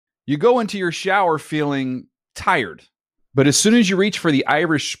You go into your shower feeling tired, but as soon as you reach for the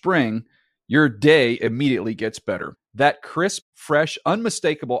Irish Spring, your day immediately gets better. That crisp, fresh,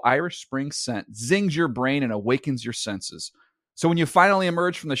 unmistakable Irish Spring scent zings your brain and awakens your senses. So when you finally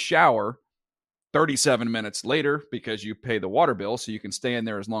emerge from the shower 37 minutes later, because you pay the water bill so you can stay in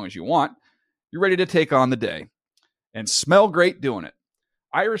there as long as you want, you're ready to take on the day and smell great doing it.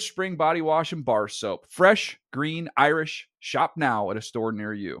 Irish Spring Body Wash and Bar Soap. Fresh, green, Irish. Shop now at a store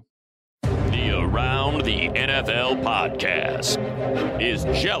near you. The Around the NFL podcast is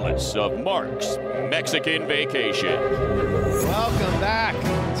jealous of Mark's Mexican vacation. Welcome back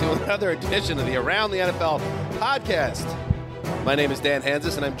to another edition of the Around the NFL podcast. My name is Dan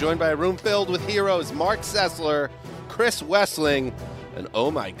Hansis, and I'm joined by a room filled with heroes Mark Sessler, Chris Wessling, and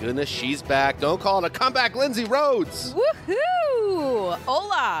oh my goodness, she's back. Don't call it a comeback, Lindsay Rhodes. Woohoo!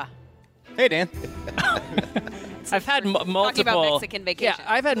 Hola! Hey, Dan. I've had multiple talking about Mexican vacation. Yeah,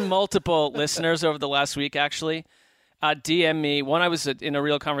 I've had multiple listeners over the last week actually DM me. One I was in a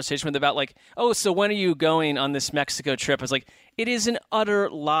real conversation with about like, oh, so when are you going on this Mexico trip? I was like, it is an utter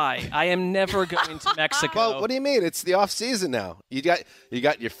lie. I am never going to Mexico. Well, what do you mean? It's the off season now. You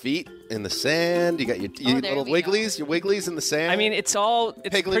got your feet in the sand. You got your little wigglies, your wigglies in the sand. I mean, it's projection.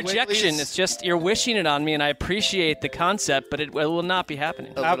 Wigglies. It's just you're wishing it on me, and I appreciate the concept, but it will not be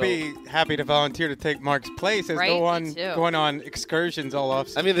happening. I'll be happy to volunteer to take Mark's place as going on excursions all off.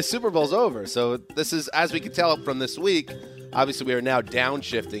 I mean, the Super Bowl's over, so this is, as we can tell from this week, obviously we are now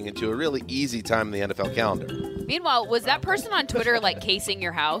downshifting into a really easy time in the NFL calendar. Meanwhile, was that person on Twitter like casing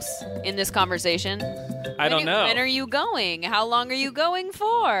your house in this conversation? I don't know. When are you going? How long are you going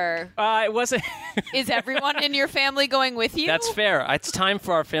for? It wasn't. Is everyone in your family going with you? That's fair. It's time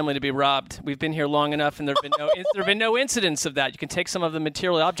for our family to be robbed. We've been here long enough, and there have been no incidents of that. You can take some of the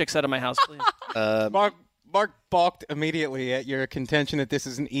material objects out of my house, please. Mark balked immediately at your contention that this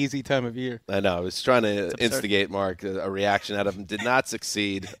is an easy time of year. I know. I was trying to instigate Mark, a reaction out of him. Did not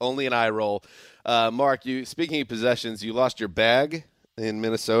succeed. Only an eye roll. Mark, speaking of possessions, you lost your bag in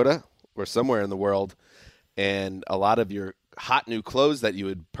Minnesota or somewhere in the world, and a lot of your hot new clothes that you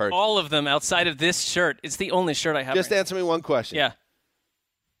had purchased. All of them outside of this shirt. It's the only shirt I have. Just answer me one question. Yeah.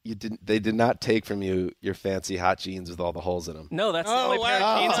 They did not take from you your fancy hot jeans with all the holes in them. No, that's the only pair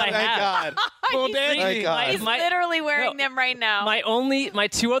of jeans I have. Thank God. Thank God. He's literally wearing them right now. My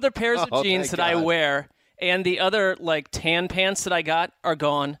two other pairs of jeans that I wear and the other like tan pants that I got are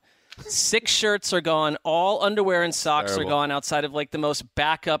gone. 6 shirts are gone. All underwear and socks are gone outside of like the most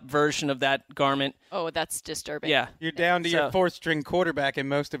backup version of that garment. Oh, that's disturbing. Yeah. You're down to your 4th-string quarterback in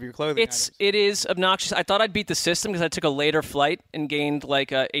most of your clothing items. It is obnoxious. I thought I'd beat the system because I took a later flight and gained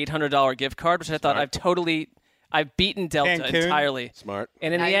like a $800 gift card, which I thought I've beaten Delta Cancun. Entirely. Smart.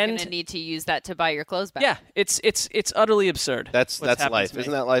 And in now the you're end, going to need to use that to buy your clothes back. Yeah, it's utterly absurd. That's life,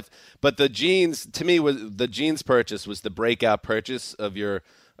 isn't that life? But the jeans, to me, the jeans purchase was the breakout purchase of your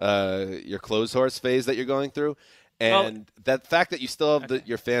clothes horse phase that you're going through. And that fact that you still have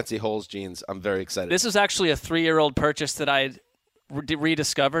your fancy holes jeans, I'm very excited. This was actually a 3-year-old purchase that I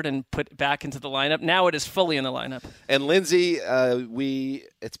rediscovered and put back into the lineup. Now it is fully in the lineup. And Lindsay,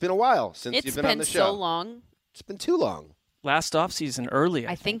 it's been a while since you've been on the show. It's been so long. It's been too long. Last offseason, early.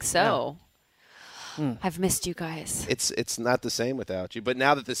 I think so. Yeah. I've missed you guys. It's not the same without you. But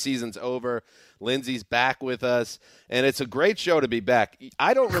now that the season's over, Lindsay's back with us, and it's a great show to be back.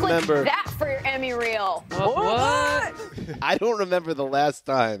 I don't remember that for your Emmy reel. What? I don't remember the last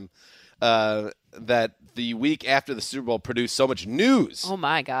time that the week after the Super Bowl produced so much news. Oh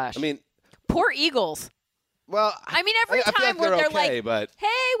my gosh! I mean, poor Eagles. Well, I mean, every time like they're okay, like, but... "Hey,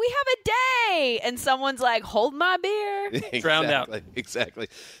 we have a day," and someone's like, "Hold my beer." Drowned out. Exactly.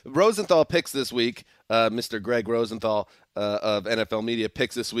 Rosenthal picks this week. Mr. Greg Rosenthal of NFL Media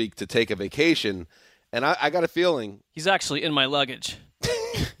picks this week to take a vacation, and I got a feeling he's actually in my luggage.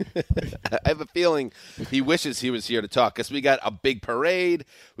 I have a feeling he wishes he was here to talk because we got a big parade,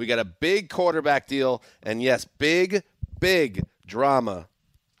 we got a big quarterback deal, and yes, big drama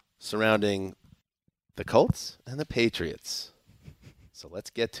surrounding the Colts and the Patriots. So let's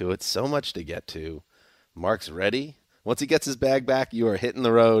get to it. So much to get to. Mark's ready. Once he gets his bag back, you are hitting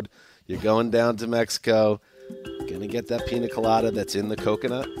the road. You're going down to Mexico. Going to get that pina colada that's in the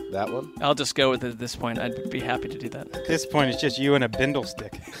coconut, that one. I'll just go with it at this point. I'd be happy to do that. At this point, it's just you and a bindle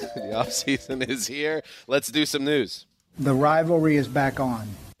stick. The offseason is here. Let's do some news. The rivalry is back on.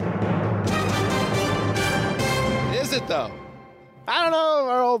 Is it, though? I don't know.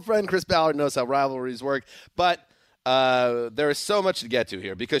 Our old friend Chris Ballard knows how rivalries work. But there is so much to get to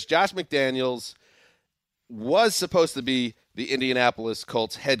here because Josh McDaniels was supposed to be the Indianapolis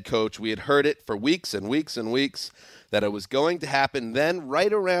Colts head coach. We had heard it for weeks and weeks and weeks that it was going to happen. Then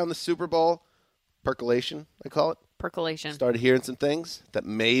right around the Super Bowl, percolation, I call it. Percolation. Started hearing some things that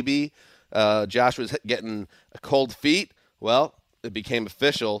maybe Josh was getting cold feet. Well, it became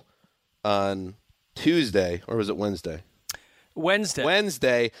official on Tuesday, or was it Wednesday?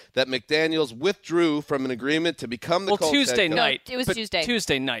 Wednesday, that McDaniels withdrew from an agreement to become the Colts Tuesday head coach. night. No, it was Tuesday.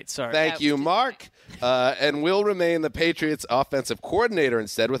 Tuesday night, sorry. Thank you, Mark. And will remain the Patriots' offensive coordinator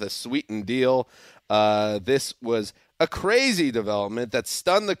instead with a sweetened deal. This was a crazy development that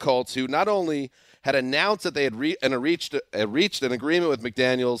stunned the Colts, who not only had announced that they had reached an agreement with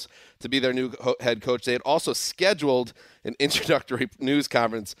McDaniels to be their new head coach, they had also scheduled an introductory news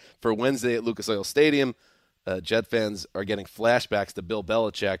conference for Wednesday at Lucas Oil Stadium. Jet fans are getting flashbacks to Bill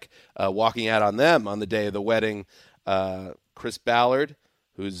Belichick walking out on them on the day of the wedding. Chris Ballard,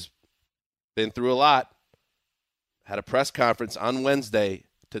 who's been through a lot, had a press conference on Wednesday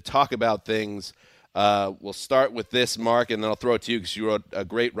to talk about things. We'll start with this, Mark, and then I'll throw it to you because you wrote a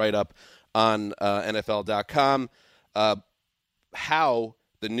great write-up on NFL.com. How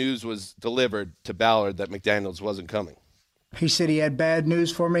the news was delivered to Ballard that McDaniels wasn't coming. He said he had bad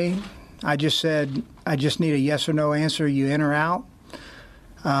news for me. I just said, I just need a yes or no answer. You in or out?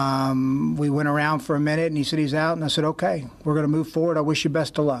 We went around for a minute, and he said he's out. And I said, okay, we're going to move forward. I wish you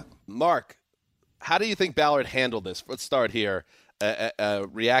best of luck. Mark, how do you think Ballard handled this? Let's start here.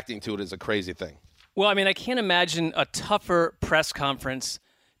 Reacting to it is a crazy thing. Well, I mean, I can't imagine a tougher press conference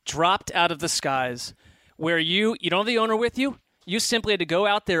dropped out of the skies where you don't have the owner with you. You simply had to go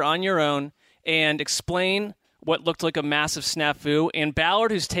out there on your own and explain what looked like a massive snafu. And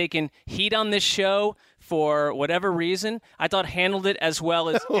Ballard, who's taken heat on this show for whatever reason, I thought handled it as well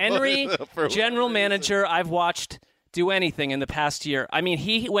as any general manager I've watched do anything in the past year. I mean,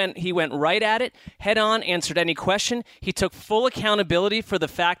 he went right at it, head on, answered any question. He took full accountability for the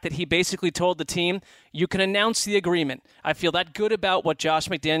fact that he basically told the team, you can announce the agreement. I feel that good about what Josh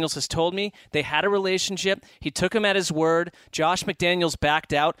McDaniels has told me. They had a relationship. He took him at his word. Josh McDaniels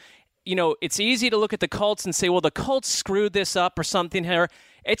backed out. You know, it's easy to look at the Colts and say, well, the Colts screwed this up or something here.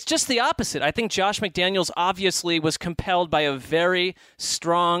 It's just the opposite. I think Josh McDaniels obviously was compelled by a very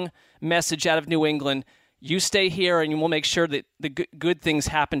strong message out of New England. You stay here and we'll make sure that the good things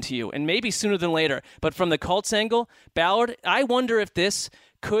happen to you, and maybe sooner than later. But from the Colts angle, Ballard, I wonder if this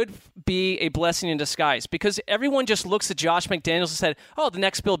could be a blessing in disguise, because everyone just looks at Josh McDaniels and said, oh, the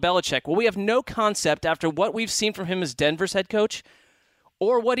next Bill Belichick. Well, we have no concept after what we've seen from him as Denver's head coach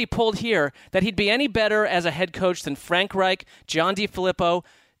or what he pulled here that he'd be any better as a head coach than Frank Reich, John DeFilippo,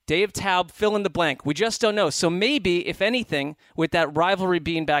 Dave Taub, fill in the blank. We just don't know. So maybe, if anything, with that rivalry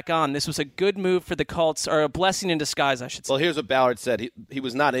being back on, this was a good move for the Colts, or a blessing in disguise, I should say. Well, here's what Ballard said. He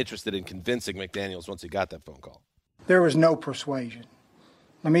was not interested in convincing McDaniels once he got that phone call. There was no persuasion.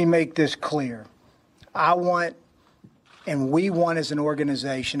 Let me make this clear. I want, and we want as an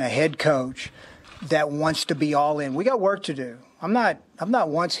organization, a head coach that wants to be all in. We got work to do. I'm not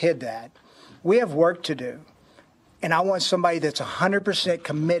once hid that. We have work to do. And I want somebody that's 100%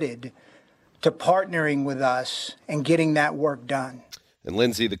 committed to partnering with us and getting that work done. And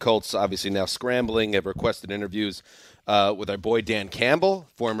Lindsay, the Colts obviously now scrambling, have requested interviews with our boy Dan Campbell,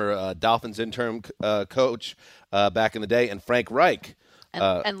 former Dolphins interim coach back in the day, and Frank Reich.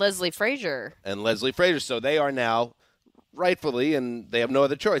 And Leslie Frazier. So they are now, rightfully, and they have no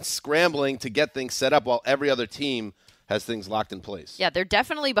other choice, scrambling to get things set up while every other team has things locked in place. Yeah, they're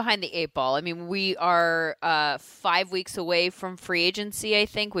definitely behind the eight ball. I mean, we are 5 weeks away from free agency, I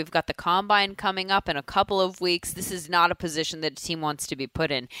think. We've got the combine coming up in a couple of weeks. This is not a position that a team wants to be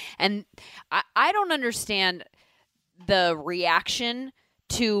put in. And I don't understand the reaction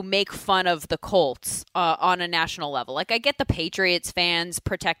to make fun of the Colts on a national level. Like, I get the Patriots fans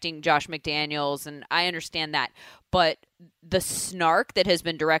protecting Josh McDaniels, and I understand that. But the snark that has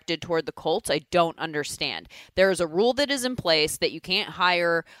been directed toward the Colts, I don't understand. There is a rule that is in place that you can't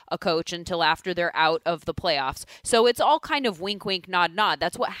hire a coach until after they're out of the playoffs. So it's all kind of wink, wink, nod, nod.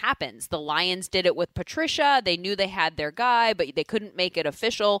 That's what happens. The Lions did it with Patricia. They knew they had their guy, but they couldn't make it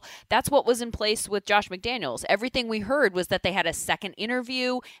official. That's what was in place with Josh McDaniels. Everything we heard was that they had a second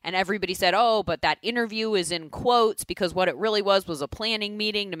interview, and everybody said, oh, but that interview is in quotes, because what it really was a planning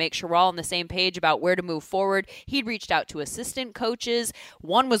meeting to make sure we're all on the same page about where to move forward. He'd reached out to assistant coaches.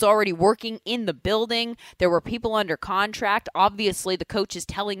 One was already working in the building. There were people under contract. Obviously, the coach is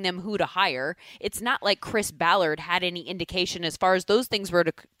telling them who to hire. It's not like Chris Ballard had any indication as far as those things were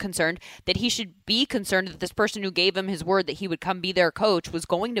concerned that he should be concerned that this person who gave him his word that he would come be their coach was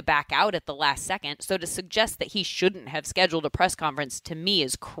going to back out at the last second. So to suggest that he shouldn't have scheduled a press conference to me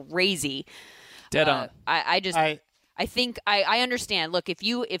is crazy. Dead on. I I think I understand. Look,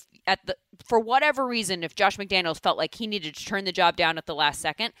 for whatever reason, if Josh McDaniels felt like he needed to turn the job down at the last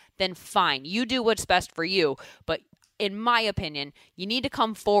second, then fine. You do what's best for you. But in my opinion, you need to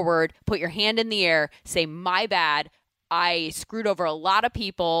come forward, put your hand in the air, say, my bad. I screwed over a lot of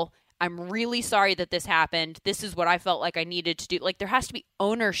people. I'm really sorry that this happened. This is what I felt like I needed to do. Like, there has to be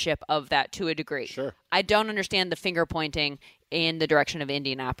ownership of that to a degree. Sure. I don't understand the finger pointing in the direction of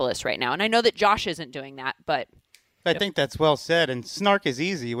Indianapolis right now. And I know that Josh isn't doing that, but I think that's well said. And snark is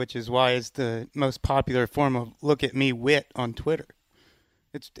easy, which is why it's the most popular form of look at me wit on Twitter.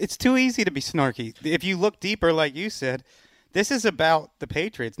 It's too easy to be snarky. If you look deeper, like you said, this is about the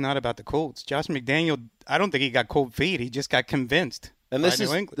Patriots, not about the Colts. Josh McDaniel, I don't think he got cold feet. He just got convinced. And this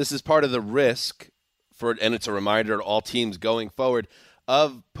is part of the risk and it's a reminder to all teams going forward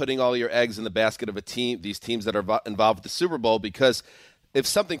of putting all your eggs in the basket of these teams that are involved with the Super Bowl, because if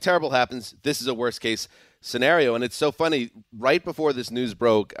something terrible happens, this is a worst case scenario. And it's so funny. Right before this news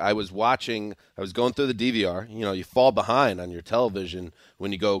broke, I was going through the DVR. You know, you fall behind on your television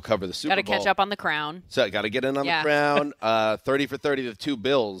when you go cover the Super Bowl. Got to catch up on the Crown. So I got to get in on the Crown. 30 for 30 the two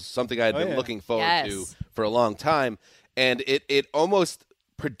Bills, something I had been looking forward to for a long time. And it almost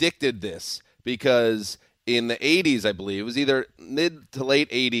predicted this, because in the 80s, I believe, it was either mid to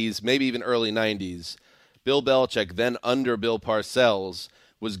late 80s, maybe even early 90s, Bill Belichick, then under Bill Parcells,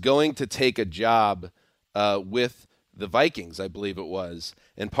 was going to take a job with the Vikings, I believe it was.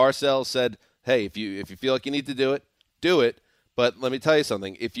 And Parcells said, hey, if you feel like you need to do it, do it. But let me tell you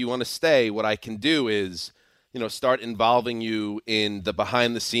something. If you want to stay, what I can do is, start involving you in the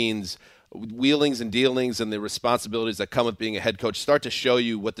behind-the-scenes wheelings and dealings and the responsibilities that come with being a head coach, start to show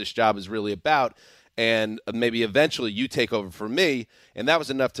you what this job is really about, and maybe eventually you take over for me. And that was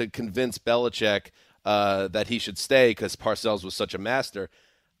enough to convince Belichick that he should stay, because Parcells was such a master.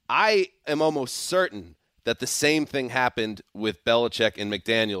 I am almost certain that the same thing happened with Belichick and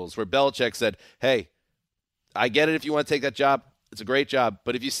McDaniels, where Belichick said, hey, I get it if you want to take that job. It's a great job.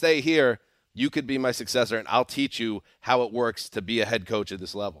 But if you stay here, you could be my successor, and I'll teach you how it works to be a head coach at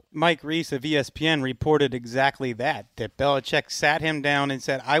this level. Mike Reese of ESPN reported exactly that Belichick sat him down and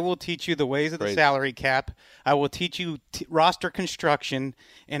said, I will teach you the ways of the salary cap. I will teach you roster construction,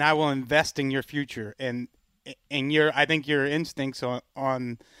 and I will invest in your future. And I think your instincts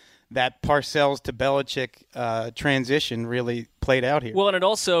on that Parcells to Belichick transition really played out here. Well, and it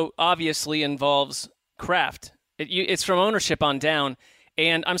also obviously involves Kraft. It's from ownership on down.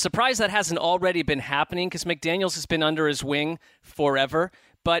 And I'm surprised that hasn't already been happening, because McDaniels has been under his wing forever.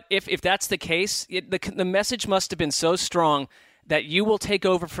 But if that's the case, the message must have been so strong that you will take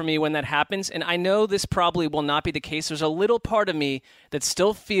over for me when that happens. And I know this probably will not be the case. There's a little part of me that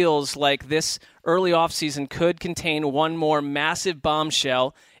still feels like this early offseason could contain one more massive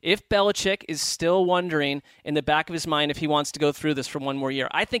bombshell if Belichick is still wondering in the back of his mind if he wants to go through this for one more year.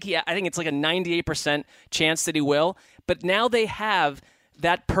 I think it's like a 98% chance that he will. But now they have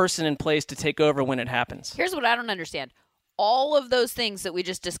that person in place to take over when it happens. Here's what I don't understand. All of those things that we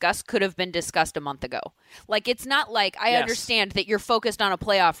just discussed could have been discussed a month ago. Like, it's not like I understand that you're focused on a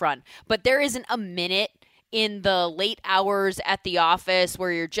playoff run, but there isn't a minute in the late hours at the office where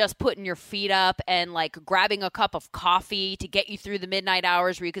you're just putting your feet up and like grabbing a cup of coffee to get you through the midnight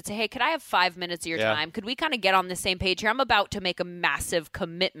hours, where you could say, hey, could I have 5 minutes of your time? Could we kind of get on the same page here? I'm about to make a massive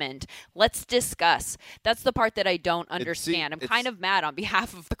commitment. Let's discuss. That's the part that I don't understand. I'm kind of mad on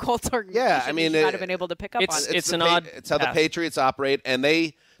behalf of the Colts organization. Yeah, I mean, you might have been able to pick up on it. It's how the Patriots operate, and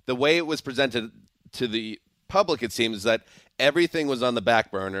the way it was presented to the public, it seems, that everything was on the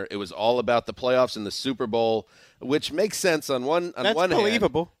back burner. It was all about the playoffs and the Super Bowl, which makes sense on one hand. That's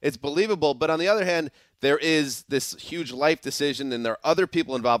believable. It's believable, but on the other hand, there is this huge life decision, and there are other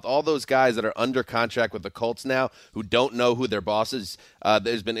people involved. All those guys that are under contract with the Colts now who don't know who their boss is.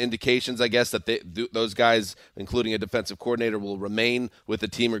 There's been indications, I guess, that those guys, including a defensive coordinator, will remain with the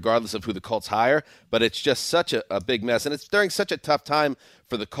team regardless of who the Colts hire. But it's just such a big mess, and it's during such a tough time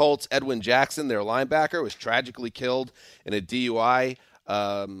for the Colts. Edwin Jackson, their linebacker, was tragically killed in a DUI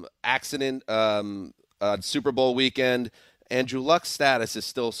accident Super Bowl weekend. Andrew Luck's status is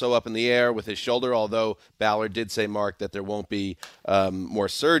still so up in the air with his shoulder, although Ballard did say, Mark, that there won't be more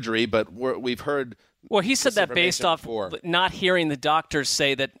surgery. But we've heard... Well, he said that based off not hearing the doctors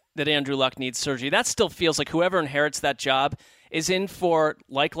say that Andrew Luck needs surgery. That still feels like whoever inherits that job is in for,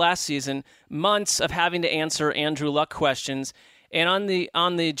 like last season, months of having to answer Andrew Luck questions. And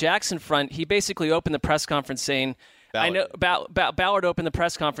on the Jackson front, he basically opened the press conference saying, I know Ballard opened the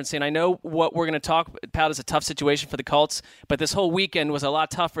press conference saying, I know what we're going to talk about is a tough situation for the Colts, but this whole weekend was a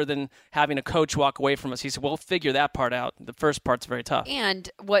lot tougher than having a coach walk away from us. He said, we'll figure that part out. The first part's very tough. And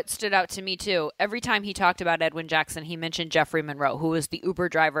what stood out to me, too, every time he talked about Edwin Jackson, he mentioned Jeffrey Monroe, who was the Uber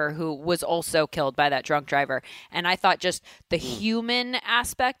driver who was also killed by that drunk driver. And I thought just the human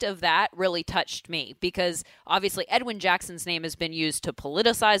aspect of that really touched me because obviously Edwin Jackson's name has been used to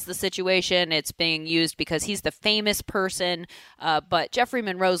politicize the situation. It's being used because he's the famous person, but Jeffrey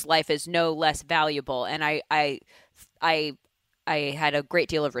Monroe's life is no less valuable. And I had a great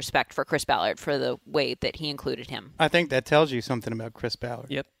deal of respect for Chris Ballard for the way that he included him. I think that tells you something about Chris Ballard.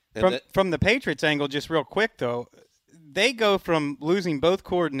 Yep. From the Patriots angle, just real quick, though, they go from losing both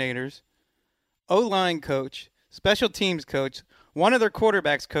coordinators, O-line coach, special teams coach, one of their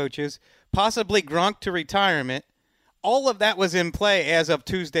quarterbacks coaches, possibly Gronk to retirement. All of that was in play as of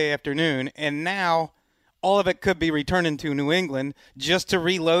Tuesday afternoon, and now all of it could be returning to New England just to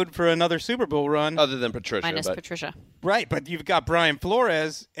reload for another Super Bowl run. Other than Patricia. Minus Patricia. Right, but you've got Brian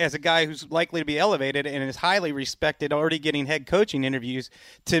Flores as a guy who's likely to be elevated and is highly respected, already getting head coaching interviews.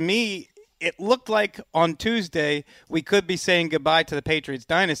 To me, it looked like on Tuesday we could be saying goodbye to the Patriots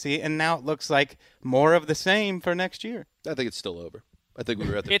dynasty, and now it looks like more of the same for next year. I think it's still over. I think we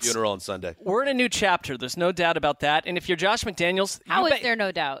were at the funeral on Sunday. We're in a new chapter. There's no doubt about that. And if you're Josh McDaniels... How is there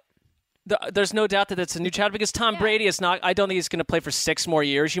no doubt? There's no doubt that it's a new chapter because Tom Brady is not. I don't think he's going to play for 6 more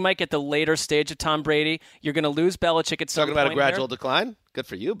years. You might get the later stage of Tom Brady. You're going to lose Belichick at some point. Talking about a gradual decline? Good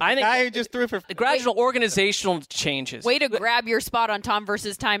for you. I think guy who just threw for gradual organizational changes. Way to grab your spot on Tom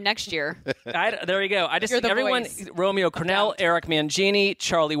versus Time next year. There you go. I just think everyone, voice. Romeo Cornell, Eric Mangini,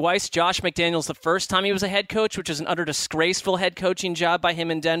 Charlie Weiss, Josh McDaniels, the first time he was a head coach, which is an utter disgraceful head coaching job by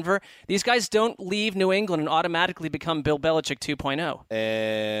him in Denver. These guys don't leave New England and automatically become Bill Belichick 2.0.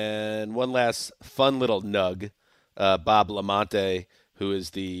 And one last fun little nug, Bob Lamonte, who is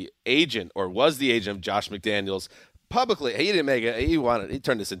the agent or was the agent of Josh McDaniels, publicly, he didn't make it. He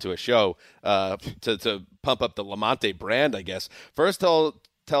turned this into a show to pump up the Lamonte brand, I guess. First,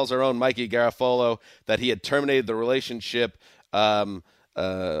 tells our own Mikey Garafolo that he had terminated the relationship and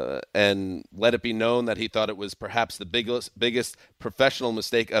let it be known that he thought it was perhaps the biggest professional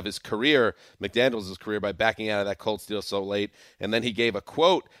mistake of his career, McDaniels' career, by backing out of that Colts deal so late. And then he gave a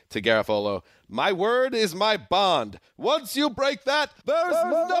quote to Garafolo: "My word is my bond. Once you break that, there's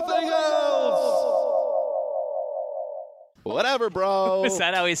nothing else." Whatever, bro. Is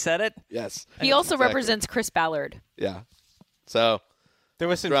that how he said it? Yes. He also represents Chris Ballard. Yeah. So there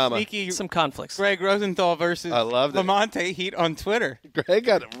was some drama. sneaky Some conflicts. Greg Rosenthal versus Lamonte heat on Twitter. Greg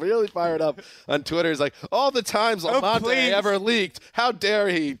got really fired up on Twitter. He's like, all the times Lamonte ever leaked. How dare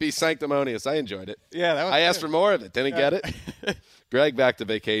he be sanctimonious? I enjoyed it. Yeah, that was I asked for more of it. Didn't get it. Greg back to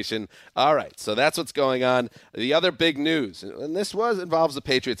vacation. All right, so that's what's going on. The other big news, and this involves the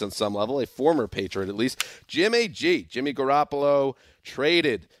Patriots on some level, a former Patriot at least, Jimmy Garoppolo,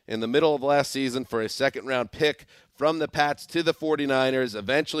 traded in the middle of last season for a second-round pick from the Pats to the 49ers,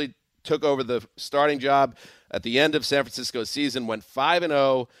 eventually took over the starting job at the end of San Francisco's season, went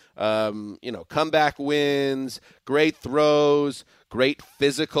 5-0, comeback wins, great throws, great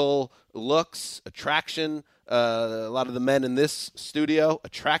physical looks, attraction. A lot of the men in this studio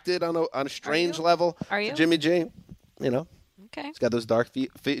attracted on a strange level to Jimmy G. Okay. He's got those dark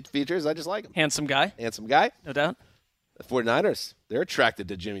features. I just like him. Handsome guy. No doubt. The 49ers, they're attracted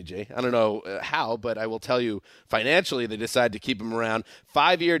to Jimmy G. I don't know how, but I will tell you, financially, they decided to keep him around.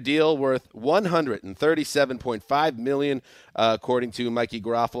 5-year deal worth $137.5 million, according to Mikey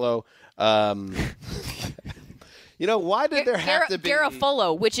Garofalo. Why did there have to be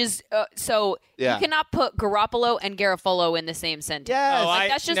Garofalo, which is you cannot put Garoppolo and Garofalo in the same sentence. Yes.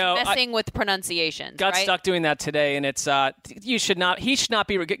 That's just messing with pronunciations. Got right? stuck doing that today, and it's he should not be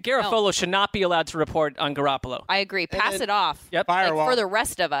Garofalo should not be allowed to report on Garoppolo. I agree. Pass it off. Yep. For the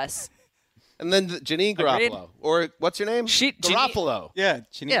rest of us. And then Janine Garoppolo, or what's your name? Garoppolo. Yeah,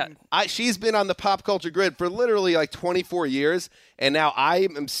 Janine. Yeah. She's been on the pop culture grid for literally like 24 years, and now I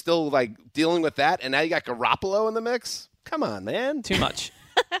am still like dealing with that, and now you got Garoppolo in the mix? Come on, man. Too much.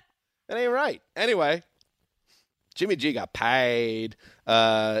 That ain't right. Anyway, Jimmy G got paid.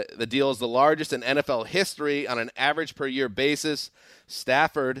 The deal is the largest in NFL history on an average per year basis.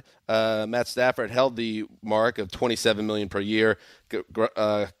 Matt Stafford held the mark of $27 million per year.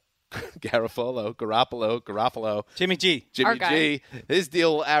 Garoppolo. Jimmy G. His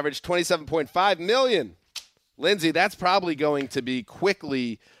deal will average $27.5 million. Lindsay, that's probably going to be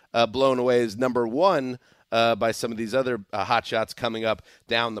quickly blown away as number one by some of these other hotshots coming up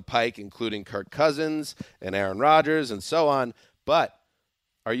down the pike, including Kirk Cousins and Aaron Rodgers and so on. But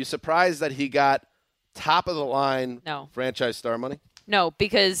are you surprised that he got top of the line No. franchise star money? No,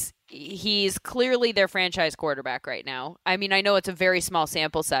 because he's clearly their franchise quarterback right now. I mean, I know it's a very small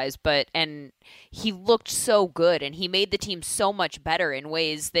sample size, and he looked so good, and he made the team so much better in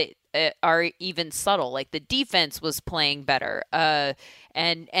ways that are even subtle. Like the defense was playing better,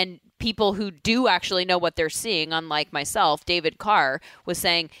 and people who do actually know what they're seeing, unlike myself, David Carr was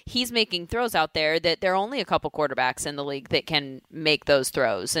saying he's making throws out there that there are only a couple quarterbacks in the league that can make those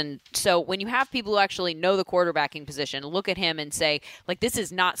throws. And so when you have people who actually know the quarterbacking position, look at him and say, like, this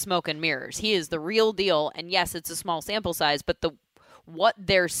is not smoke and mirrors. He is the real deal. And yes, it's a small sample size, but what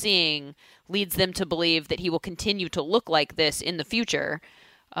they're seeing leads them to believe that he will continue to look like this in the future.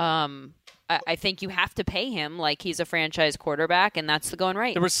 I think you have to pay him like he's a franchise quarterback, and that's the going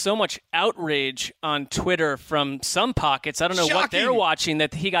rate. There was so much outrage on Twitter from some pockets. I don't know what they're watching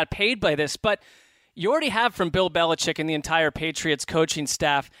that he got paid by this, but you already have from Bill Belichick and the entire Patriots coaching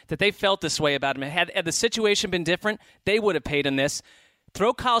staff that they felt this way about him. Had the situation been different, they would have paid him this.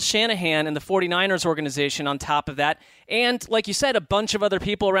 Throw Kyle Shanahan and the 49ers organization on top of that. And, like you said, a bunch of other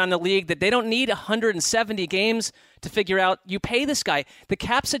people around the league that they don't need 170 games to figure out. You pay this guy. The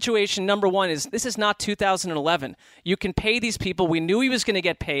cap situation, number one, is this is not 2011. You can pay these people. We knew he was going to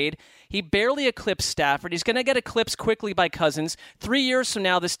get paid. He barely eclipsed Stafford. He's going to get eclipsed quickly by Cousins. 3 years from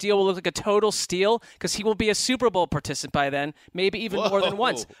now, this deal will look like a total steal because he will be a Super Bowl participant by then, maybe even more than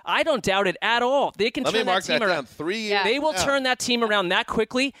once. I don't doubt it at all. They can turn that team around. 3 years. They will turn that team around that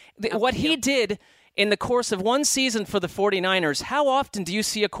quickly. What he did in the course of one season for the 49ers, how often do you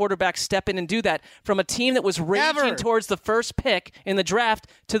see a quarterback step in and do that from a team that was raging towards the first pick in the draft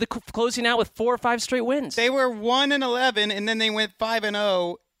to the closing out with 4 or 5 straight wins? They were 1-11, and then they went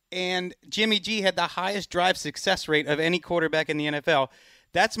 5-0, and Jimmy G had the highest drive success rate of any quarterback in the NFL.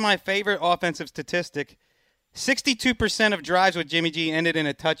 That's my favorite offensive statistic. 62% of drives with Jimmy G ended in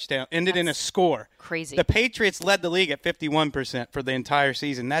a touchdown, ended in a score. Crazy. The Patriots led the league at 51% for the entire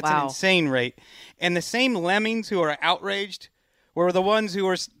season. That's an insane rate. And the same lemmings who are outraged were the ones who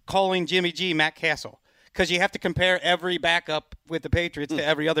were calling Jimmy G Matt Castle, because you have to compare every backup with the Patriots to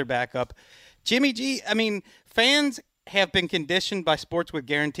every other backup. Jimmy G, I mean, fans have been conditioned by sports with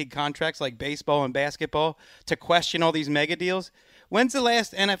guaranteed contracts like baseball and basketball to question all these mega deals. When's the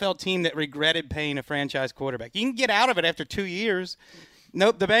last NFL team that regretted paying a franchise quarterback? You can get out of it after 2 years.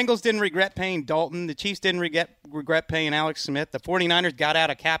 Nope, the Bengals didn't regret paying Dalton. The Chiefs didn't regret paying Alex Smith. The 49ers got out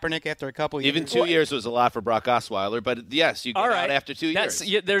of Kaepernick after a couple of years. Even 2 years was a lot for Brock Osweiler, but yes, you get out after 2 years.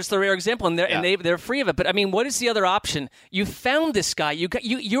 There's the rare example, and they're free of it. But, I mean, what is the other option? You found this guy.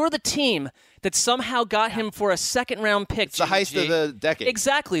 You're the team that somehow got him for a second-round pick. It's the heist of the decade.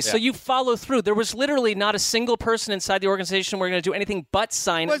 Exactly. Yeah. So you follow through. There was literally not a single person inside the organization where you're going to do anything but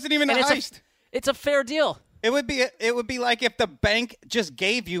sign. It wasn't even a heist. It's a fair deal. It would be like if the bank just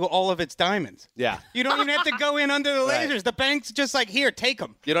gave you all of its diamonds. Yeah. You don't even have to go in under the lasers. Right. The bank's just like, here, take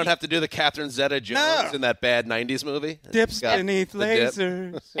them. You don't have to do the Catherine Zeta-Jones in that bad 90s movie. Dips beneath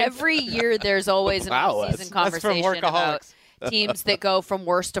lasers. Every year there's always an off-season conversation about teams that go from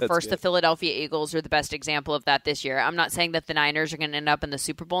worst to first. The Philadelphia Eagles are the best example of that this year. I'm not saying that the Niners are going to end up in the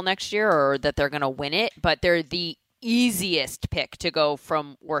Super Bowl next year or that they're going to win it, but they're the easiest pick to go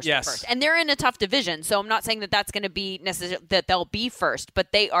from worst to first. And they're in a tough division, so I'm not saying that that's going to be necessary that they'll be first,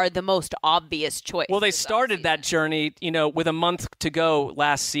 but they are the most obvious choice. Well, they started that journey, with a month to go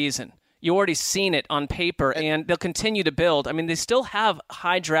last season. You already seen it on paper, and they'll continue to build. I mean, they still have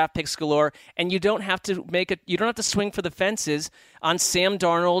high draft picks galore, and you don't have to you don't have to swing for the fences on Sam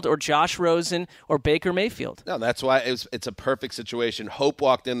Darnold or Josh Rosen or Baker Mayfield. No, that's why it's a perfect situation. Hope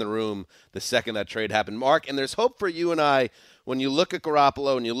walked in the room the second that trade happened, Mark, and there's hope for you and I when you look at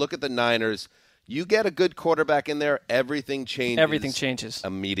Garoppolo and you look at the Niners. You get a good quarterback in there, everything changes. Everything changes.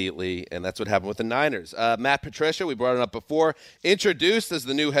 Immediately, and that's what happened with the Niners. Matt Patricia, we brought it up before, introduced as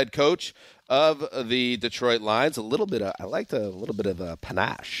the new head coach of the Detroit Lions. I liked a little bit of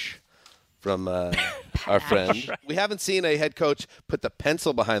panache from our friend. We haven't seen a head coach put the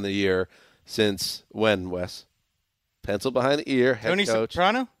pencil behind the ear since when, Wes? Pencil behind the ear, head coach.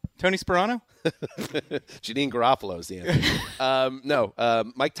 Tony Sperano? Janine Garoppolo is the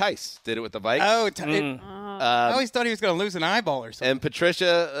answer. Mike Tice did it with the Vikings. I always thought he was going to lose an eyeball or something. And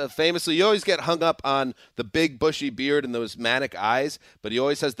Patricia, famously, you always get hung up on the big bushy beard and those manic eyes, but he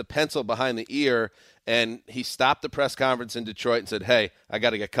always has the pencil behind the ear, and he stopped the press conference in Detroit and said, hey, I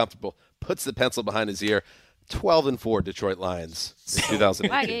got to get comfortable. Puts the pencil behind his ear. 12-4 Detroit Lions in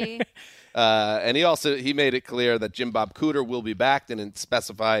 2018. And he made it clear that Jim Bob Cooter will be back. Didn't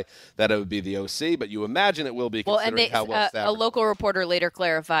specify that it would be the OC, but you imagine it will be considering how well Stafford. A local reporter later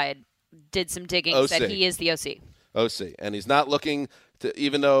clarified, did some digging, said he is the OC. OC. And he's not looking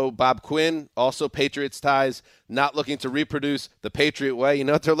even though Bob Quinn, also Patriots ties, not looking to reproduce the Patriot way. You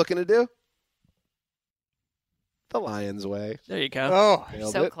know what they're looking to do? The Lions way. There you go. Oh,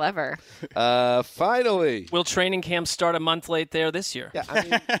 So clever. Finally. Will training camp start a month late there this year? Yeah, I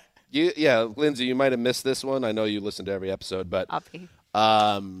mean, Lindsay, you might have missed this one. I know you listen to every episode, but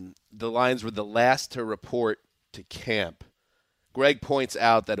the Lions were the last to report to camp. Greg points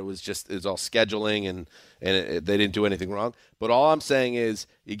out that it was all scheduling and they didn't do anything wrong. But all I'm saying is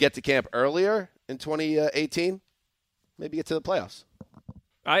you get to camp earlier in 2018, maybe get to the playoffs.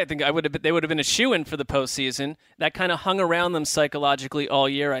 I think they would have been a shoo-in for the postseason. That kind of hung around them psychologically all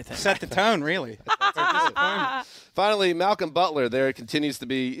year, I think. set the tone, really. Finally, Malcolm Butler. There continues to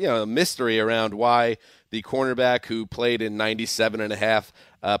be a mystery around why the cornerback who played in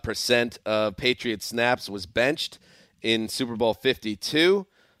 97.5% of Patriots snaps was benched in Super Bowl 52.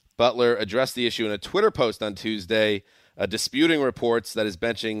 Butler addressed the issue in a Twitter post on Tuesday, disputing reports that his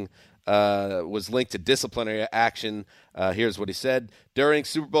benching was linked to disciplinary action. Here's what he said. During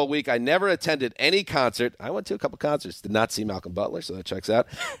Super Bowl week, I never attended any concert. I went to a couple concerts, did not see Malcolm Butler, so that checks out.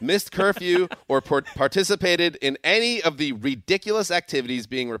 Missed curfew or participated in any of the ridiculous activities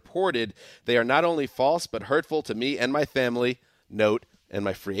being reported. They are not only false, but hurtful to me and my family. Note, and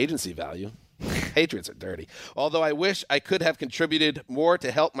my free agency value. Patriots are dirty. Although I wish I could have contributed more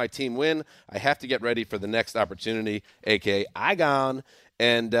to help my team win, I have to get ready for the next opportunity, a.k.a. I gone.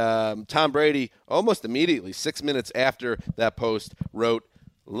 And Tom Brady, almost immediately, 6 minutes after that post, wrote,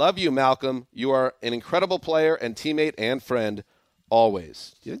 "Love you, Malcolm. You are an incredible player and teammate and friend,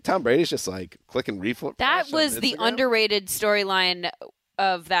 always." You think Tom Brady's just like clicking refresh? That was the underrated storyline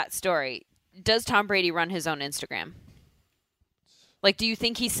of that story. Does Tom Brady run his own Instagram? Like, do you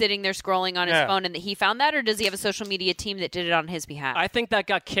think he's sitting there scrolling on his phone and that he found that, or does he have a social media team that did it on his behalf? I think that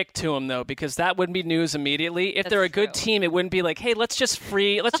got kicked to him, though, because that wouldn't be news immediately. If they're a good team, it wouldn't be like, hey, let's just sort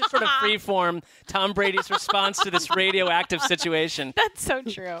of freeform Tom Brady's response to this radioactive situation. That's so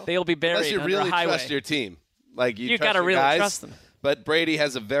true. They'll be buried Unless you under really a highway. trust your team. Like you got to really guys, trust them. But Brady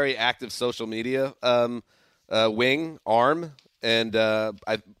has a very active social media arm, and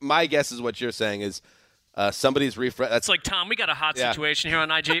my guess is what you're saying is somebody's refresh. It's like, Tom, we got a hot situation here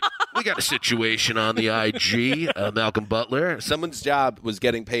on IG. We got a situation on the IG. Malcolm Butler. Someone's job was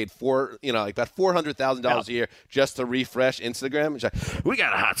getting paid about $400,000 a year just to refresh Instagram. It's like, we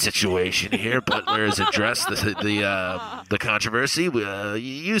got a hot situation here. Butler has addressed the controversy.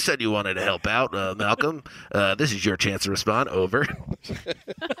 You said you wanted to help out, Malcolm. This is your chance to respond. Over.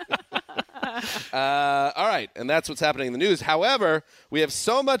 All right, and that's what's happening in the news. However, we have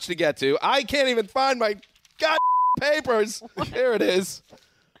so much to get to. I can't even find my papers. Here it is.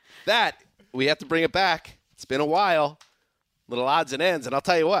 That we have to bring it back. It's been a while. Little odds and ends, and I'll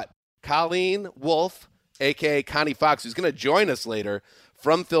tell you what. Colleen Wolfe, a.k.a. Connie Fox, who's going to join us later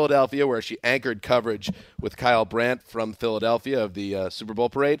from Philadelphia, where she anchored coverage with Kyle Brandt from Philadelphia of the Super Bowl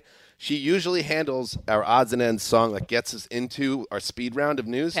parade. She usually handles our odds and ends song that gets us into our speed round of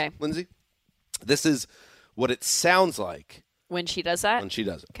news. Okay. Lindsay, this is what it sounds like when she does that? When she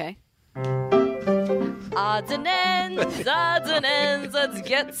does it. Okay. Odds and ends, odds and ends. Let's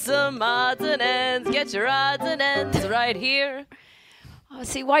get some odds and ends. Get your odds and ends right here. Oh,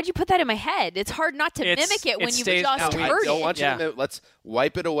 see, why'd you put that in my head? It's hard not to mimic it when you've just heard I don't want you to let's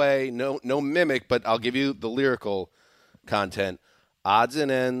wipe it away. No mimic, but I'll give you the lyrical content. Odds and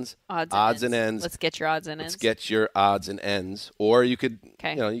ends. Odds and ends. Let's get your odds and ends. Let's get your odds and ends. Or you could,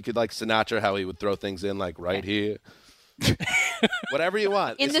 you could like Sinatra, how he would throw things in like right here. Whatever you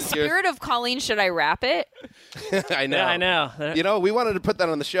want. In the spirit of Colleen, should I rap it? I know. Yeah, I know. We wanted to put that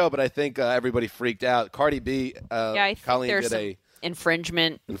on the show, but I think everybody freaked out. Cardi B, I think Colleen there's did a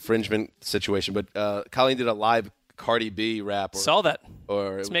infringement situation, but Colleen did a live Cardi B rap. Saw that.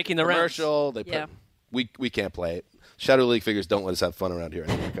 Or it's making the commercial. rounds. They put, we can't play it. Shadow League figures don't let us have fun around here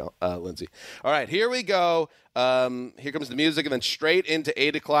anymore, Lindsay. All right, here we go. Here comes the music, and then straight into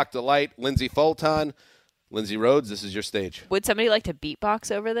 8 o'clock delight. Lindsay Fulton, Lindsay Rhodes, this is your stage. Would somebody like to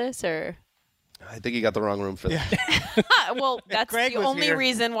beatbox over this, or? I think you got the wrong room for that. Well, that's the only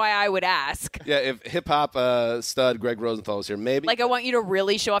reason why I would ask. Yeah, if hip-hop stud Greg Rosenthal was here, maybe. Like, I want you to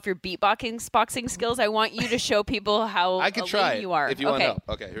really show off your beatboxing skills. I want you to show people how I could try it you are. if you want help.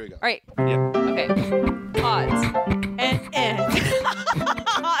 Okay, here we go. All right. Yep. Okay. Odds and ends.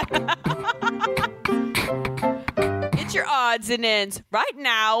 Get your odds and ends right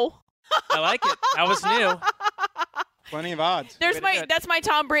now. I like it. That was new. Plenty of odds. That's my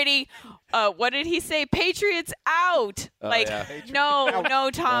Tom Brady. What did he say? Patriots out. No,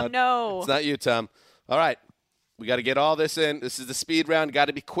 Tom, no. It's not you, Tom. All right. We got to get all this in. This is the speed round. Got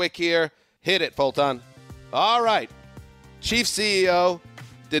to be quick here. Hit it, Fulton. All right. Chiefs CEO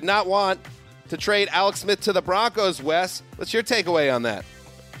did not want to trade Alex Smith to the Broncos, Wes. What's your takeaway on that?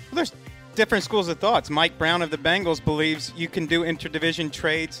 Well, there's different schools of thoughts. Mike Brown of the Bengals believes you can do interdivision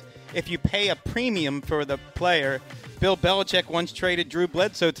trades if you pay a premium for the player. Bill Belichick once traded Drew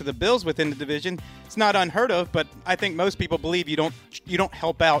Bledsoe to the Bills within the division. It's not unheard of, but I think most people believe you don't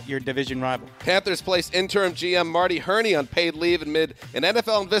help out your division rival. Panthers placed interim GM Marty Herney on paid leave amid an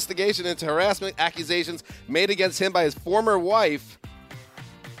NFL investigation into harassment accusations made against him by his former wife,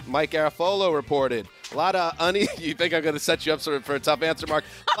 Mike Garafolo reported. A lot of unease. You think I'm going to set you up for a tough answer, Mark?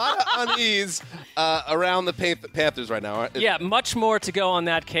 A lot of unease around the Panthers right now. Yeah, much more to go on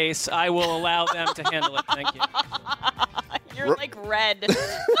that case. I will allow them to handle it. Thank you. You're like red.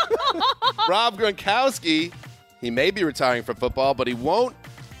 Rob Gronkowski, he may be retiring from football, but he won't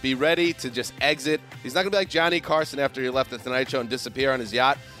be ready to just exit. He's not going to be like Johnny Carson after he left the Tonight Show and disappear on his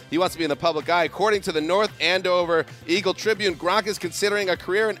yacht. He wants to be in the public eye. According to the North Andover Eagle Tribune, Gronk is considering a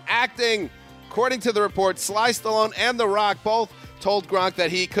career in acting. According to the report, Sly Stallone and The Rock both told Gronk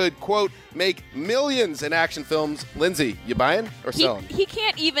that he could, quote, make millions in action films. Lindsay, you buying or selling? He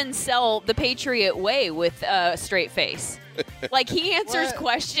can't even sell The Patriot Way with a straight face. Like, he answers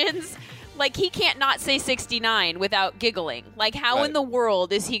questions. Like, he can't not say 69 without giggling. Like, how in the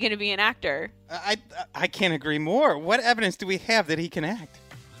world is he going to be an actor? I can't agree more. What evidence do we have that he can act?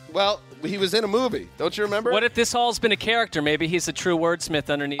 Well, he was in a movie. Don't you remember? What if this all's been a character? Maybe he's a true wordsmith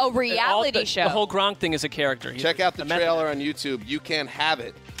underneath. A reality show. The whole Gronk thing is a character. Check out the trailer on YouTube. You Can't Have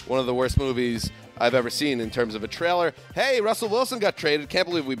It. One of the worst movies I've ever seen in terms of a trailer. Hey, Russell Wilson got traded. Can't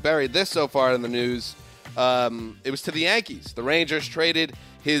believe we buried this so far in the news. It was to the Yankees. The Rangers traded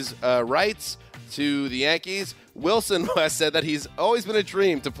his rights to the Yankees. Wilson said that he's always been a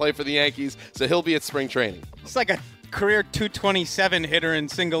dream to play for the Yankees, so he'll be at spring training. It's like a career 227 hitter in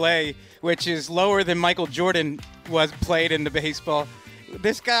single A, which is lower than Michael Jordan was played in the baseball.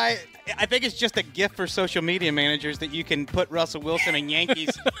 This guy, I think it's just a gift for social media managers that you can put Russell Wilson and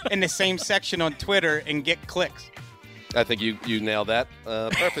Yankees in the same section on Twitter and get clicks. I think you nailed that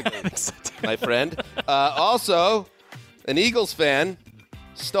perfectly, my friend. Also, an Eagles fan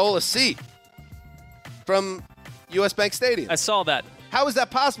stole a seat from U.S. Bank Stadium. I saw that. How is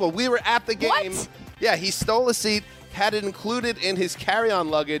that possible? We were at the game. What? Yeah, he stole a seat, had it included in his carry-on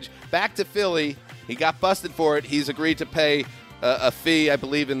luggage back to Philly. He got busted for it. He's agreed to pay a fee, I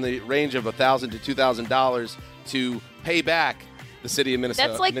believe, in the range of $1,000 to $2,000 to pay back the city of Minnesota.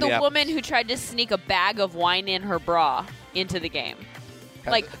 That's like the woman who tried to sneak a bag of wine in her bra into the game.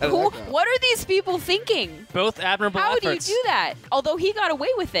 Like, what are these people thinking? Both admirable How efforts. do you do that? Although he got away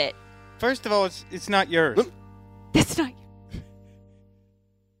with it. First of all, it's not yours. It's not.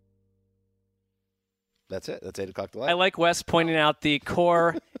 That's it. That's 8 o'clock to light. I like Wes pointing out the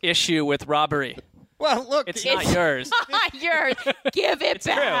core issue with robbery. Well, look, It's not yours. Yours. Give it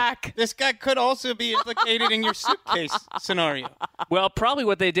back. this guy could also be implicated in your suitcase scenario. Well, probably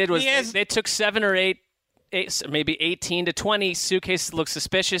what they did was He has- they took 7 or 8, maybe 18 to 20 suitcases that look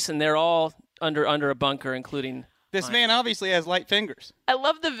suspicious, and they're all under a bunker, including This man obviously has light fingers. I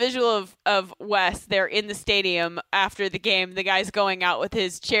love the visual of Wes there in the stadium after the game. The guy's going out with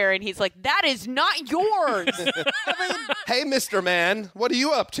his chair, and he's like, that is not yours. Hey, Mr. Man, what are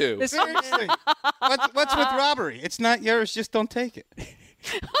you up to? Seriously. What's with robbery? It's not yours. Just don't take it.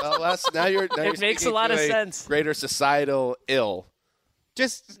 Well, now you're It makes a speaking lot to of sense. Greater societal ill.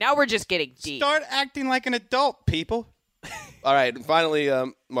 Just Now we're just getting deep. start acting like an adult, people. All right, and finally,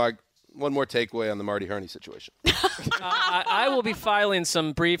 Mark, one more takeaway on the Marty Herney situation. I will be filing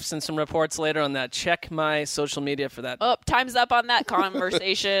some briefs and some reports later on that. Check my social media for that. Oh, time's up on that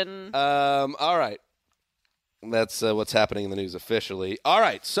conversation. All right. That's what's happening in the news officially. All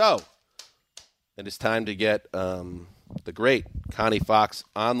right, so it is time to get the great Connie Fox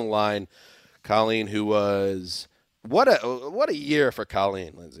on the line. Colleen, who was what a year for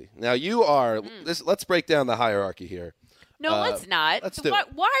Colleen, Lindsay. Now you are. Let's break down the hierarchy here. No, let's not. Let's do why, it.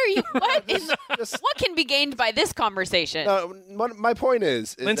 why are you? What can be gained by this conversation? My point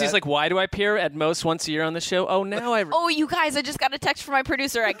is Lindsay's that- like, why do I appear at most once a year on the show? Oh, now I. Oh, you guys! I just got a text from my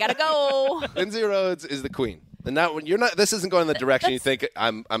producer. I gotta go. Lindsay Rhodes is the queen, and you're not. This isn't going in the direction you think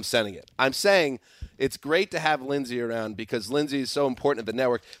I'm sending it. I'm saying it's great to have Lindsay around because Lindsay is so important to the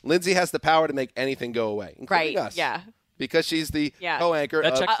network. Lindsay has the power to make anything go away, including Right? us. Yeah. Because she's the Yeah. co-anchor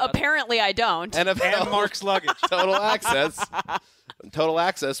That of checks out. Apparently, I don't. NFL And Mark's luggage. Total Access. Total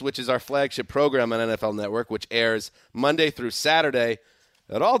Access, which is our flagship program on NFL Network, which airs Monday through Saturday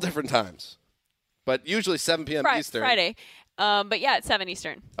at all different times, but usually 7 p.m. Eastern. Friday. But yeah, it's 7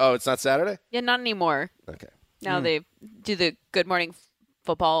 Eastern. Oh, it's not Saturday? Yeah, not anymore. Okay. Now they do the Good Morning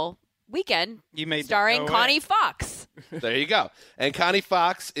Football weekend You made that starring go away. Connie Fox. There you go. And Connie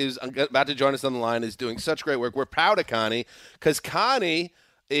Fox is about to join us on the line, is doing such great work. We're proud of Connie because Connie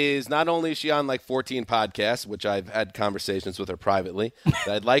is not only is she on like 14 podcasts, which I've had conversations with her privately, that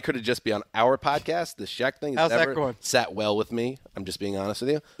I'd like her to just be on our podcast. The Sheck thing has never going? sat well with me. I'm just being honest with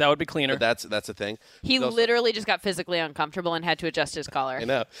you. That would be cleaner. But that's a thing. He literally just got physically uncomfortable and had to adjust his collar. I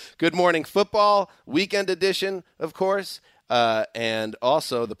know. Good Morning Football, weekend edition, of course, and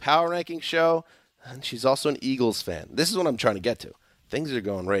also the Power Ranking Show. And she's also an Eagles fan. This is what I'm trying to get to. Things are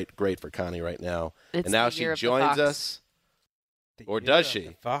going great for Connie right now. It's and now the she year of the joins fox. us. Or does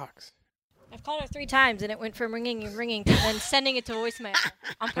she? Fox. I've called her 3 times, and it went from ringing and ringing to then sending it to voicemail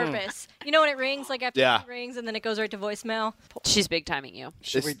on purpose. You know when it rings, like after it rings, and then it goes right to voicemail? She's big timing you.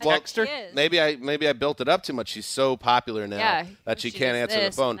 Should we text her? She is. Maybe I built it up too much. She's so popular now that she can't does answer the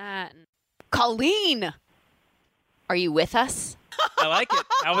this phone. and that. Colleen, are you with us? I like it.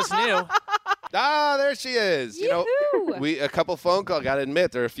 That was new. Ah, there she is. You know, Yoo-hoo. a couple phone calls. Got to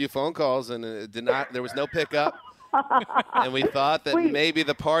admit, there were a few phone calls, and it did not. There was no pickup, and we thought that maybe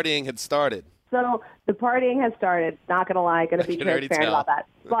the partying had started. So the partying has started. Not going to lie, going to be can already transparent tell. about that.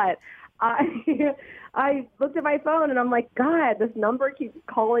 But I looked at my phone and I'm like, God, this number keeps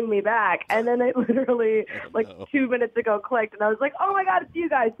calling me back. And then it literally 2 minutes ago clicked, and I was like, oh my God, it's you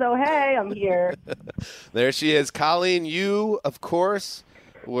guys. So hey, I'm here. There she is, Colleen. You, of course,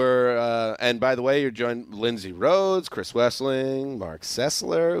 were. And by the way, you're joined Lindsay Rhodes, Chris Wessling, Mark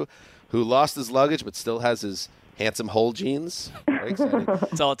Sessler, who lost his luggage but still has his handsome whole jeans. Very exciting.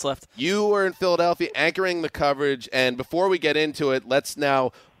 That's all that's left. You were in Philadelphia anchoring the coverage, and before we get into it, let's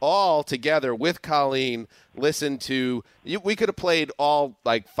now all together with Colleen listen to we could have played all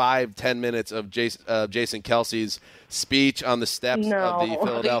 5-10 minutes of Jason Kelsey's speech on the steps of the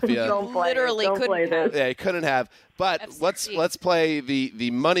Philadelphia. Don't play Literally it. Don't couldn't play have. this. Yeah, he couldn't have. But FCC. let's play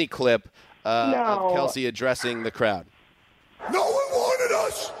the money clip of No. Kelsey addressing the crowd. No one wanted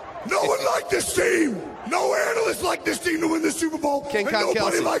us. No one liked this team. No analyst liked this team to win the Super Bowl. King and Kong nobody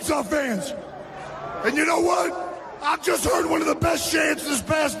Kelsey. likes our fans. And you know what? I've just heard one of the best chants this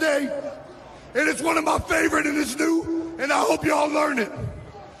past day. And it's one of my favorite, and it's new. And I hope y'all learn it.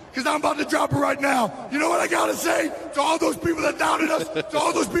 Because I'm about to drop it right now. You know what I got to say? To all those people that doubted us, to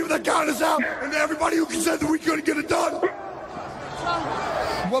all those people that counted us out, and to everybody who said that we couldn't get it done.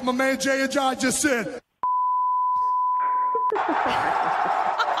 What my man Jay Ajay just said.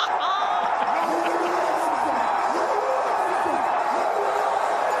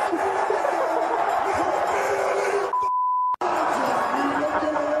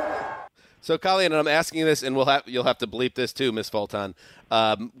 So, Colleen, and I'm asking this, and you'll have to bleep this too, Miss Fulton.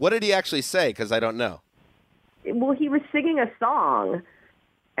 What did he actually say? Because I don't know. Well, he was singing a song,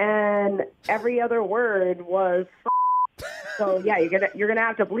 and every other word was so yeah, you're gonna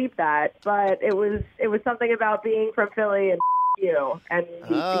have to bleep that. But it was something about being from Philly and you, and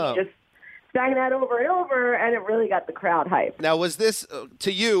he just sang that over and over, and it really got the crowd hyped. Now, was this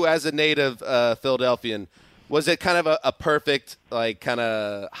to you as a native Philadelphian? Was it kind of a perfect kind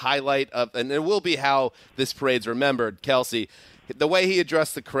of highlight of, and it will be how this parade's remembered, Kelsey, the way he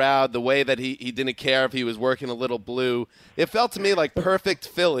addressed the crowd, the way that he didn't care if he was working a little blue. It felt to me like perfect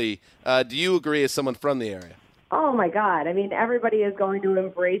Philly. Do you agree as someone from the area? Oh, my God. I mean, everybody is going to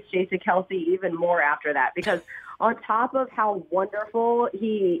embrace Jason Kelsey even more after that, because on top of how wonderful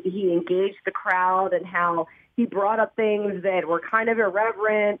he engaged the crowd and how he brought up things that were kind of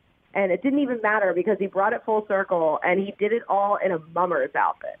irreverent, and it didn't even matter because he brought it full circle, and he did it all in a mummer's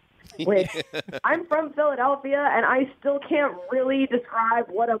outfit. Which I'm from Philadelphia, and I still can't really describe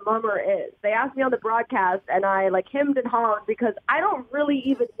what a mummer is. They asked me on the broadcast, and I hemmed and hawed because I don't really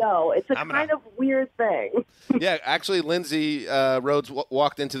even know. It's a kind of weird thing. Yeah, actually, Lindsay Rhodes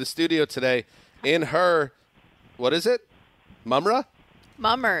walked into the studio today in her, what is it? Mummera?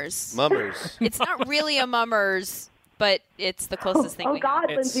 Mummers. Mummers. It's not really a mummers, but it's the closest thing. Oh, we God,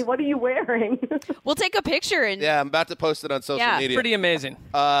 have. Lindsay, what are you wearing? We'll take a picture and Yeah, I'm about to post it on social media. Pretty amazing.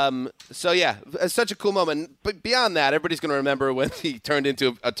 So, yeah, it's such a cool moment. But beyond that, everybody's going to remember when he turned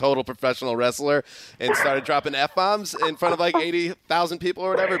into a total professional wrestler and started dropping F-bombs in front of 80,000 people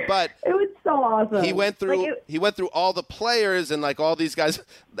or whatever. But it was so awesome. he went through all the players and all these guys.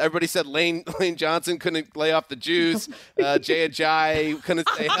 Everybody said Lane Johnson couldn't lay off the juice. Jay Ajay couldn't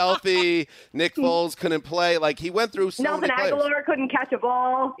stay healthy. Nick Foles couldn't play. He went through so Nelson many players. Aguilar couldn't catch a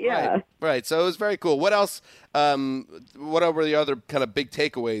ball. Yeah. Right. So it was very cool. What else? What were the other kind of big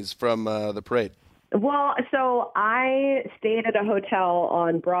takeaways from the parade? Well, so I stayed at a hotel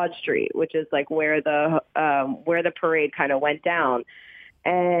on Broad Street, which is where the parade kind of went down,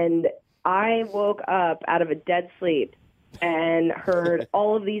 and I woke up out of a dead sleep and heard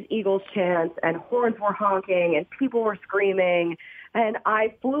all of these Eagles chants, and horns were honking, and people were screaming. And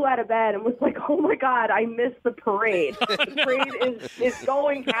I flew out of bed and was like, oh, my God, I missed the parade. The parade is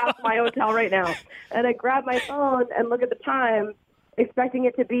going past my hotel right now. And I grabbed my phone and look at the time, expecting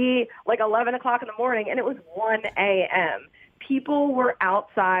it to be like 11 o'clock in the morning, and it was 1 a.m. People were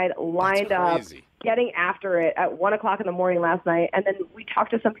outside, lined up, getting after it at 1 o'clock in the morning last night. And then we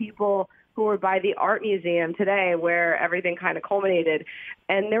talked to some people who were by the art museum today where everything kind of culminated.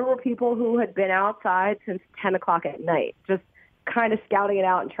 And there were people who had been outside since 10 o'clock at night, just kind of scouting it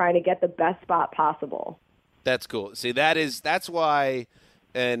out and trying to get the best spot possible. That's cool. See, that's why,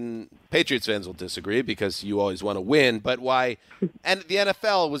 and Patriots fans will disagree because you always want to win, but why, and the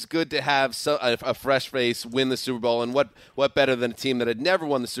NFL was good to have a fresh face win the Super Bowl, and what better than a team that had never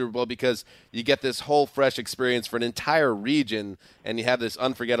won the Super Bowl, because you get this whole fresh experience for an entire region, and you have this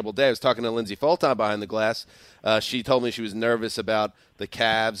unforgettable day. I was talking to Lindsey Fulton behind the glass. She told me she was nervous about the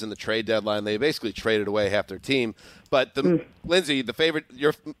Cavs and the trade deadline. They basically traded away half their team. But Lindsey,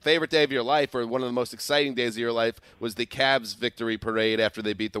 your favorite day of your life, or one of the most exciting days of your life, was the Cavs victory parade after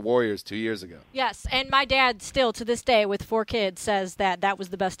they beat the Warriors 2 years ago. Yes, and my dad still to this day with 4 kids says that was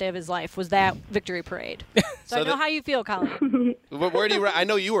the best day of his life, was that victory parade. So I know how you feel, Colleen. Where do you? I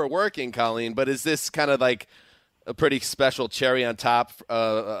know you were working, Colleen, but is this kind of like a pretty special cherry on top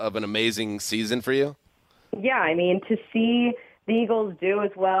of an amazing season for you? Yeah, I mean, to see the Eagles do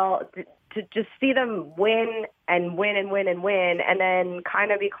as well, to just see them win and win and win and win, and then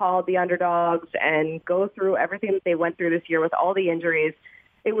kind of be called the underdogs and go through everything that they went through this year with all the injuries.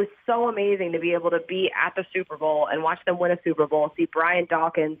 It was so amazing to be able to be at the Super Bowl and watch them win a Super Bowl, see Brian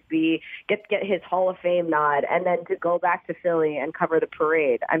Dawkins get his Hall of Fame nod, and then to go back to Philly and cover the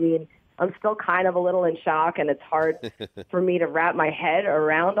parade. I mean, I'm still kind of a little in shock, and it's hard for me to wrap my head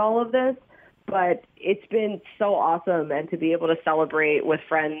around all of this. But it's been so awesome, and to be able to celebrate with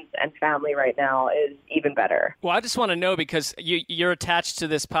friends and family right now is even better. Well, I just want to know, because you're attached to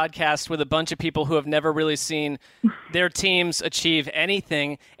this podcast with a bunch of people who have never really seen their teams achieve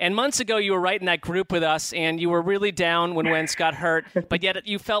anything. And months ago, you were right in that group with us, and you were really down when Wentz got hurt. But yet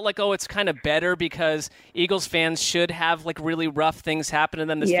you felt like, it's kind of better because Eagles fans should have like really rough things happen to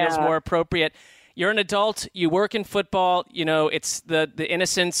them. This feels more appropriate. You're an adult, you work in football, it's the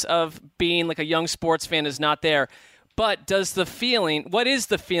innocence of being like a young sports fan is not there. But what is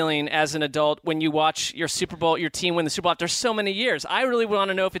the feeling as an adult when you watch your Super Bowl, your team win the Super Bowl after so many years? I really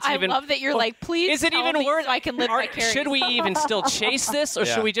want to know if it's I love that you're like, please is it tell even me worth so I can live vicariously. Should we even still chase this, or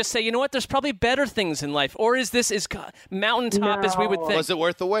should we just say, you know what, there's probably better things in life? Or is this as mountaintop as we would think? Was it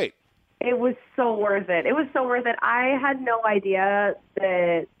worth the wait? It was so worth it. It was so worth it. I had no idea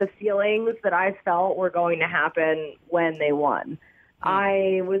that the feelings that I felt were going to happen when they won.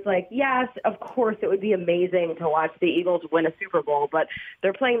 I was like, yes, of course it would be amazing to watch the Eagles win a Super Bowl, but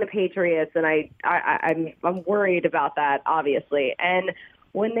they're playing the Patriots, and I'm worried about that, obviously. And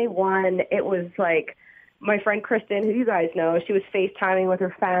when they won, it was like my friend Kristen, who you guys know, she was FaceTiming with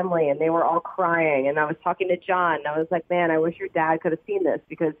her family, and they were all crying. And I was talking to John, and I was like, man, I wish your dad could have seen this,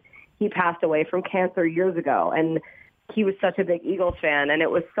 because he passed away from cancer years ago, and he was such a big Eagles fan, and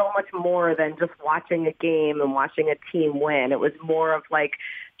it was so much more than just watching a game and watching a team win. It was more of like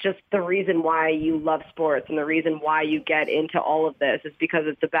just the reason why you love sports, and the reason why you get into all of this is because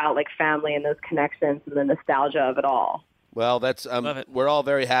it's about like family and those connections and the nostalgia of it all. Well, that's we're all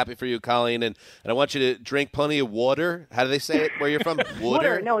very happy for you, Colleen, and I want you to drink plenty of water. How do they say it where you're from?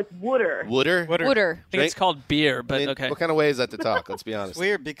 Water? No, it's water. Water? I think it's called beer, but okay. What kind of way is that to talk? Let's be honest. It's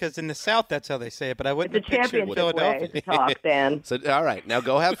weird, because in the South that's how they say it, but I wouldn't have pictured Philadelphia. Way to talk, Dan. So, all right, now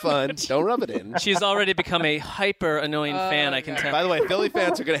go have fun. Don't rub it in. She's already become a hyper annoying fan, I can tell. By the way, Philly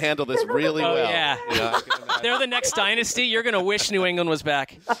fans are going to handle this really well. Yeah. They're the next dynasty. You're going to wish New England was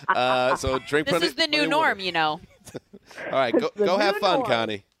back. So drink This is the new norm, All right, go have fun,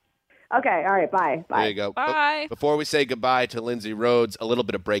 Connie. Okay, all right, bye. There you go. Bye. Before we say goodbye to Lindsey Rhodes, a little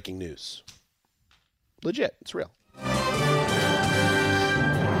bit of breaking news. Legit, it's real.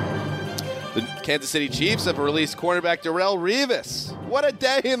 The Kansas City Chiefs have released cornerback Darrelle Revis. What a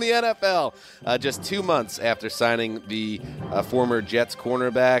day in the NFL. Just 2 months after signing the former Jets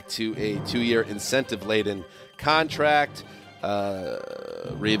cornerback to a 2-year incentive-laden contract.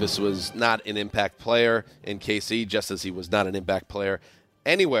 Revis was not an impact player in KC, just as he was not an impact player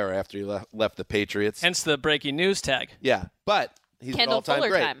anywhere after he left the Patriots. Hence the breaking news tag. Yeah, but he's Kendall an all-time Fuller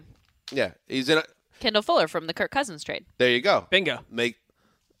great. time. Yeah, he's in. Kendall Fuller from the Kirk Cousins trade. There you go. Bingo.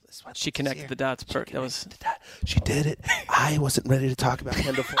 She connected the dots. She did it. I wasn't ready to talk about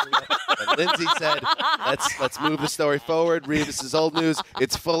Kendall Fuller yet. But Lindsey said, let's move the story forward. Revis is old news.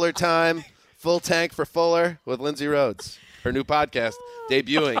 It's Fuller time. Full Tank for Fuller with Lindsay Rhodes, her new podcast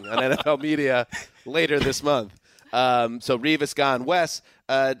debuting on NFL Media later this month. So Revis gone. Wes,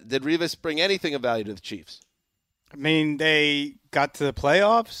 did Revis bring anything of value to the Chiefs? I mean, they got to the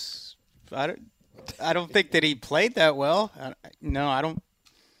playoffs. I don't think that he played that well. No, I don't.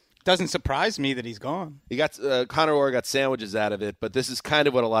 Doesn't surprise me that he's gone. He got Connor Orr got sandwiches out of it, but this is kind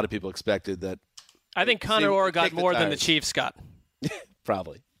of what a lot of people expected. That I think Connor Orr got more than the Chiefs got.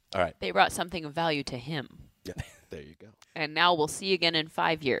 Probably. All right. They brought something of value to him. Yeah, there you go. And now we'll see you again in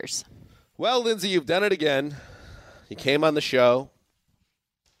 5 years. Well, Lindsay, you've done it again. You came on the show,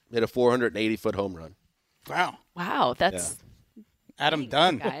 hit a 480-foot home run. Wow, that's Adam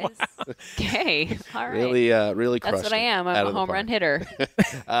Dunn. guys. Okay, all right. Really crushed. That's what I am. I'm a home run hitter.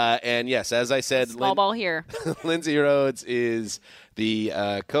 And yes, as I said, Small ball here. Lindsay Rhodes is the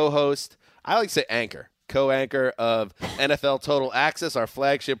co-host. I like to say anchor, co-anchor of NFL Total Access, our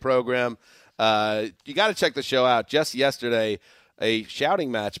flagship program. You got to check the show out. Just yesterday, a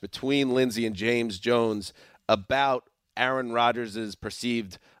shouting match between Lindsay and James Jones about Aaron Rodgers'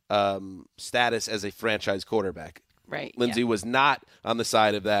 perceived status as a franchise quarterback. Right. Lindsay was not on the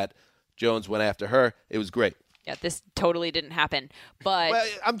side of that. Jones went after her. It was great. Yeah, this totally didn't happen. But well,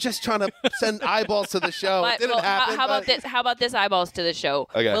 I'm just trying to send eyeballs to the show. It didn't happen. How about this? How about this eyeballs to the show?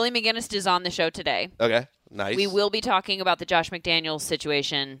 Okay. Willie McGinnis is on the show today. Okay, nice. We will be talking about the Josh McDaniels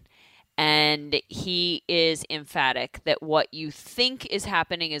situation, and he is emphatic that what you think is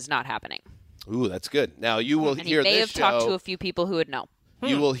happening is not happening. Ooh, that's good. Now you will and hear he may this have show. talked to a few people who would know.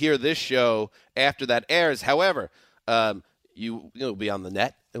 You will hear this show after that airs. However, you'll be on the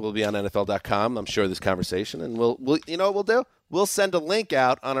net. It will be on NFL.com. I'm sure this conversation, and we'll you know what we'll do? We'll send a link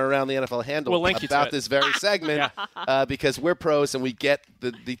out on our Around the NFL handle about this very segment because we're pros and we get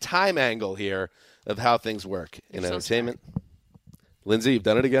the time angle here of how things work in entertainment. Smart. Lindsay, you've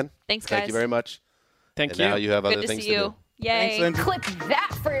done it again. Thanks, guys. Thank you very much. Thank you. you. Now you have Good other to things see to you. do. Yay. Thanks, Lindsay. Clip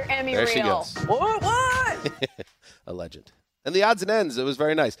that for your Emmy There reel. she goes. What? A legend. And the odds and ends, it was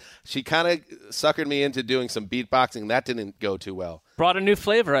very nice. She kind of suckered me into doing some beatboxing. That didn't go too well. Brought a new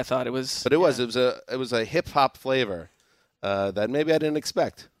flavor, I thought. It was. But it was a hip hop flavor that maybe I didn't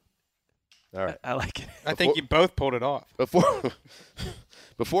expect. All right. I like it. I think you both pulled it off.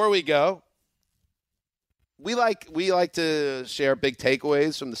 Before we go, we like to share big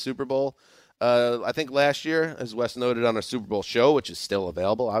takeaways from the Super Bowl. I think last year, as Wes noted on our Super Bowl show, which is still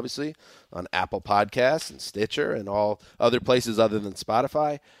available, obviously, on Apple Podcasts and Stitcher and all other places other than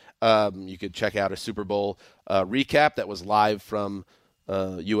Spotify, you could check out a Super Bowl recap that was live from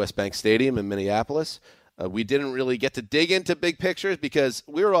U.S. Bank Stadium in Minneapolis. We didn't really get to dig into big pictures because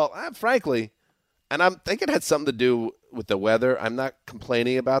we were all, frankly, and I think it had something to do with the weather. I'm not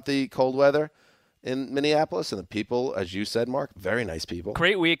complaining about the cold weather in Minneapolis, and the people, as you said, Mark, very nice people.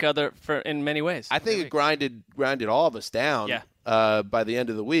 Great week in many ways. I think it grinded all of us down by the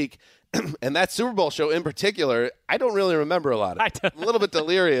end of the week. And that Super Bowl show in particular, I don't really remember a lot of it. I'm a little bit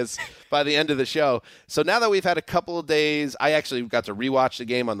delirious by the end of the show. So now that we've had a couple of days, I actually got to rewatch the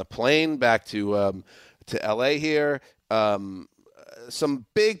game on the plane back to L.A. here. Some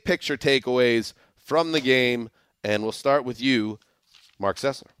big picture takeaways from the game, and we'll start with you, Mark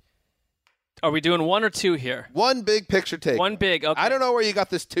Sessler. Are we doing one or two here? One big picture take. One big, okay. I don't know where you got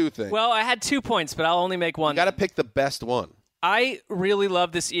this two thing. Well, I had 2 points, but I'll only make one. You got to pick the best one. I really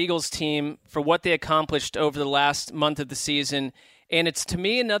love this Eagles team for what they accomplished over the last month of the season. And it's, to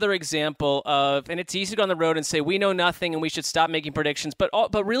me, another example of, and it's easy to go on the road and say, we know nothing and we should stop making predictions, but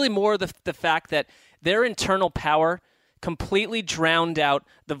really more the fact that their internal power completely drowned out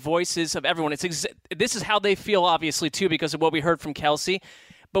the voices of everyone. This is how they feel, obviously, too, because of what we heard from Kelsey.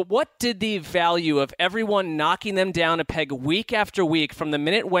 But what did the value of everyone knocking them down a peg week after week from the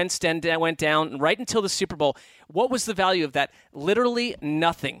minute Winston went down right until the Super Bowl, what was the value of that? Literally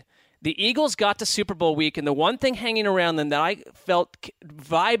nothing. The Eagles got to Super Bowl week, and the one thing hanging around them that I felt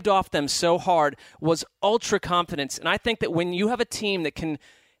vibed off them so hard was ultra confidence. And I think that when you have a team that can,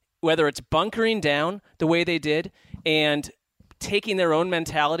 whether it's bunkering down the way they did and taking their own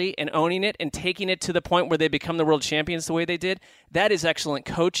mentality and owning it and taking it to the point where they become the world champions the way they did, that is excellent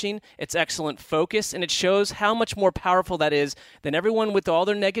coaching, it's excellent focus, and it shows how much more powerful that is than everyone with all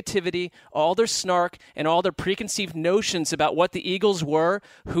their negativity, all their snark, and all their preconceived notions about what the Eagles were,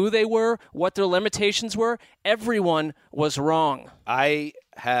 who they were, what their limitations were. Everyone was wrong. I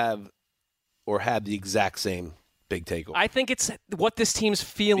have or had the exact same big takeaway. I think it's what this team's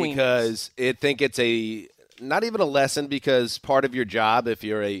feeling. Because I think it's not even a lesson, because part of your job, if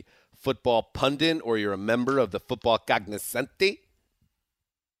you're a football pundit or you're a member of the football cognoscenti,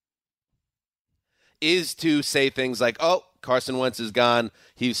 is to say things like, oh, Carson Wentz is gone.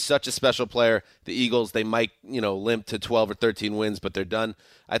 He's such a special player. The Eagles, they might, limp to 12 or 13 wins, but they're done.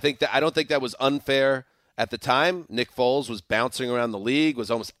 I don't think that was unfair at the time. Nick Foles was bouncing around the league,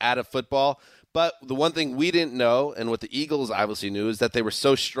 was almost out of football. But the one thing we didn't know, and what the Eagles obviously knew, is that they were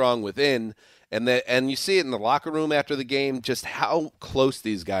so strong within. And you see it in the locker room after the game, just how close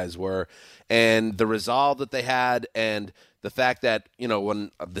these guys were, and the resolve that they had, and the fact that,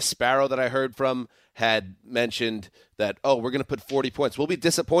 when the Sparrow that I heard from had mentioned that, we're going to put 40 points. We'll be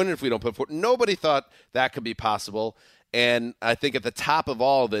disappointed if we don't put 40. Nobody thought that could be possible. And I think at the top of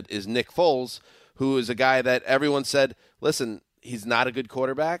all of it is Nick Foles, who is a guy that everyone said, listen, he's not a good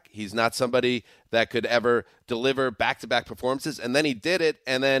quarterback. He's not somebody that could ever deliver back-to-back performances. And then he did it,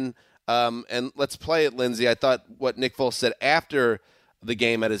 and then and let's play it, Lindsay. I thought what Nick Foles said after the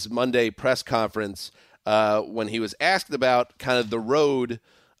game at his Monday press conference when he was asked about kind of the road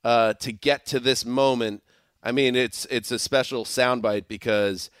to get to this moment. I mean, it's a special soundbite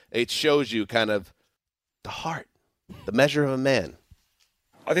because it shows you kind of the heart, the measure of a man.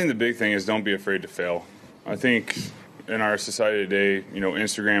 I think the big thing is don't be afraid to fail. I think in our society today,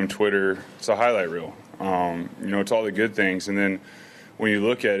 Instagram, Twitter, it's a highlight reel. It's all the good things. And then when you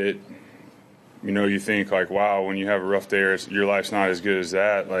look at it, you think like, wow, when you have a rough day, your life's not as good as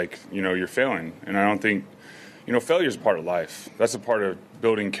that. Like, you're failing. And I don't think, failure is a part of life. That's a part of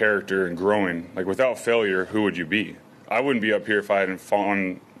building character and growing. Like, without failure, who would you be? I wouldn't be up here if I hadn't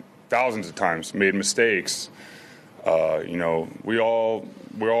fallen thousands of times, made mistakes. We all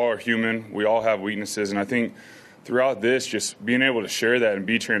are human. We all have weaknesses. And I think throughout this, just being able to share that and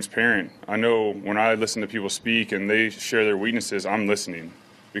be transparent. I know when I listen to people speak and they share their weaknesses, I'm listening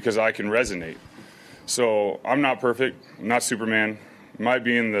because I can resonate. So I'm not perfect. I'm not Superman. We might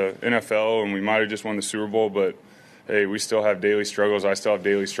be in the NFL and we might have just won the Super Bowl, but hey, we still have daily struggles. I still have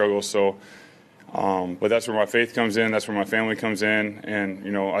daily struggles. So, but that's where my faith comes in. That's where my family comes in.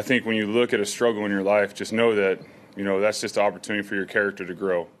 And, I think when you look at a struggle in your life, just know that, that's just an opportunity for your character to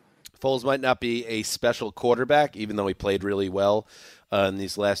grow. Foles might not be a special quarterback, even though he played really well in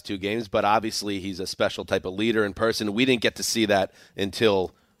these last two games, but obviously he's a special type of leader in person. We didn't get to see that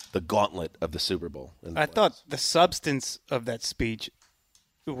until the gauntlet of the Super Bowl. I thought the substance of that speech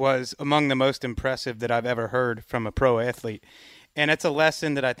was among the most impressive that I've ever heard from a pro athlete. And it's a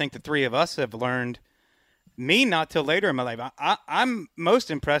lesson that I think the three of us have learned, me not till later in my life. I'm most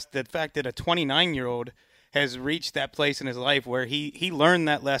impressed at the fact that a 29-year-old has reached that place in his life where he learned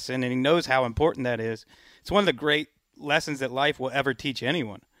that lesson and he knows how important that is. It's one of the great lessons that life will ever teach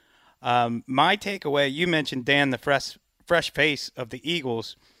anyone. My takeaway, you mentioned, Dan, the fresh face of the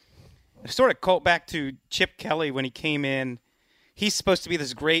Eagles. Sort of called back to Chip Kelly when he came in. He's supposed to be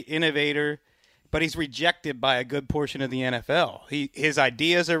this great innovator, but he's rejected by a good portion of the NFL. His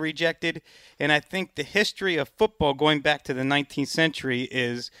ideas are rejected, and I think the history of football going back to the 19th century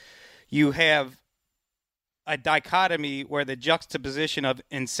is you have a dichotomy where the juxtaposition of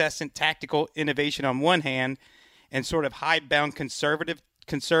incessant tactical innovation on one hand and sort of hidebound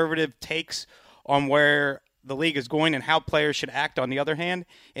conservative takes on where the league is going and how players should act on the other hand.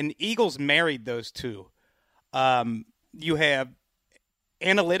 And the Eagles married those two. You have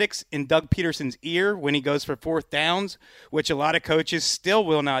analytics in Doug Peterson's ear when he goes for fourth downs, which a lot of coaches still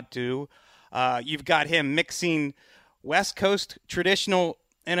will not do. You've got him mixing West Coast traditional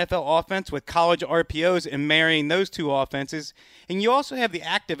NFL offense with college RPOs and marrying those two offenses. And you also have the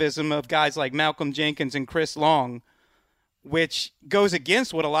activism of guys like Malcolm Jenkins and Chris Long, which goes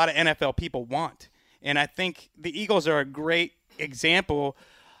against what a lot of NFL people want. And I think the Eagles are a great example.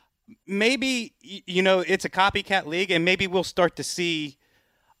 Maybe, it's a copycat league, and maybe we'll start to see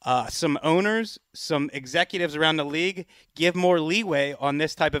some owners, some executives around the league give more leeway on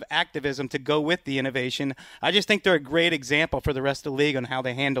this type of activism to go with the innovation. I just think they're a great example for the rest of the league on how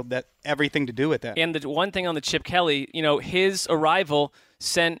they handled that, everything to do with that. And the one thing on the Chip Kelly, his arrival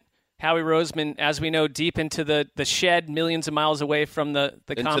sent Howie Roseman, as we know, deep into the shed, millions of miles away from the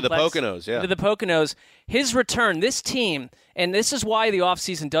into complex. the Poconos, yeah. Into the Poconos. His return, this team, and this is why the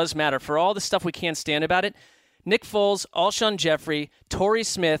offseason does matter, for all the stuff we can't stand about it, Nick Foles, Alshon Jeffrey, Torrey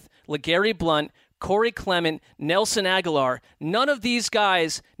Smith, LeGarry Blount, Corey Clement, Nelson Aguilar. None of these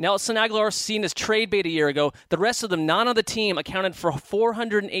guys, Nelson Aguilar seen as trade bait a year ago. The rest of them, none on the team, accounted for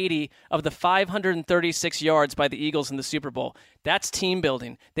 480 of the 536 yards by the Eagles in the Super Bowl. That's team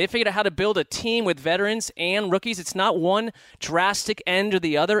building. They figured out how to build a team with veterans and rookies. It's not one drastic end or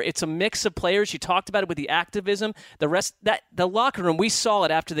the other. It's a mix of players. You talked about it with the activism. The rest, the locker room, we saw it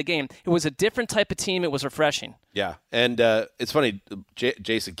after the game. It was a different type of team. It was refreshing. Yeah, and it's funny,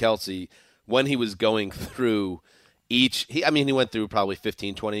 Jason Kelce, when he was going through he went through probably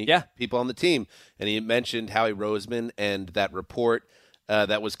 15, 20 people on the team, and he mentioned Howie Roseman and that report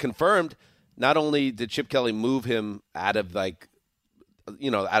that was confirmed. Not only did Chip Kelly move him out of out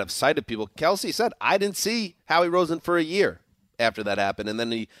of sight of people, Kelsey said, I didn't see Howie Roseman for a year after that happened, and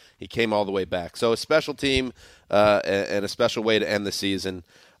then he came all the way back. So a special team and a special way to end the season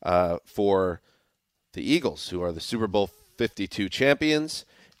for the Eagles, who are the Super Bowl 52 champions,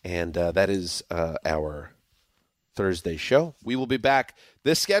 and that is our Thursday show. We will be back.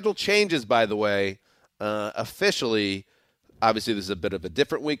 This schedule changes, by the way, officially. Obviously, this is a bit of a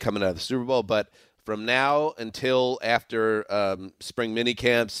different week coming out of the Super Bowl, but from now until after spring mini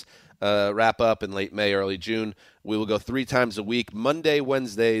camps wrap up in late May, early June, we will go 3 times a week, Monday,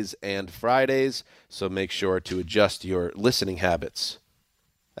 Wednesdays, and Fridays. So make sure to adjust your listening habits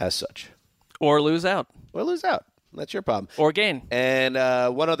as such. Or lose out. That's your problem. Or gain. And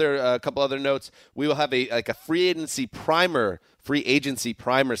a couple other notes. We will have a free agency primer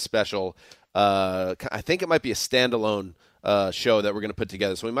special. I think it might be a standalone show that we're going to put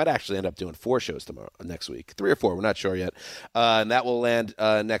together. So we might actually end up doing 4 shows next week. 3 or 4, we're not sure yet. And that will land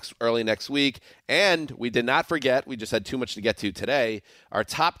early next week. And we did not forget, we just had too much to get to today, our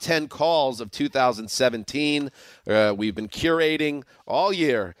top 10 calls of 2017. We've been curating all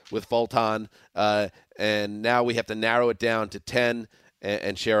year with Fulton, and now we have to narrow it down to 10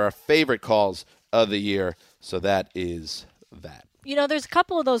 and share our favorite calls of the year. So that is that. There's a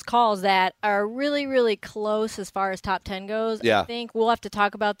couple of those calls that are really, really close as far as top 10 goes. Yeah. I think we'll have to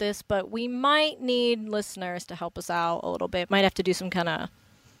talk about this, but we might need listeners to help us out a little bit. Might have to do some kind of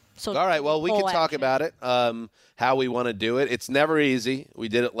all right, well, we can talk about it, how we want to do it. It's never easy. We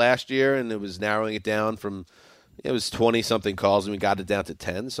did it last year, and it was narrowing it down from it was 20-something calls, and we got it down to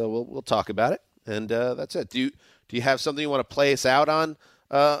 10. So we'll talk about it, and that's it. Do you have something you want to play us out on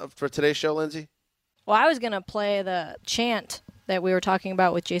for today's show, Lindsay? Well, I was going to play the chant that we were talking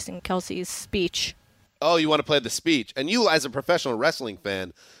about with Jason Kelsey's speech. Oh, you want to play the speech. And you, as a professional wrestling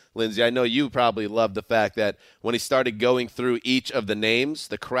fan, Lindsay, I know you probably loved the fact that when he started going through each of the names,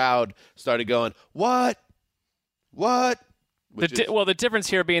 the crowd started going, what? The difference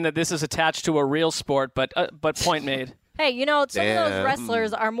here being that this is attached to a real sport, but point made. Hey, some of those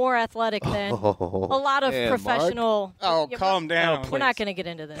wrestlers are more athletic than a lot of professional. Mark. Oh, calm down. We're not going to get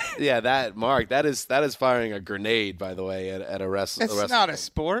into this. Yeah, Mark, that is firing a grenade, by the way, at a wrestler. It's not a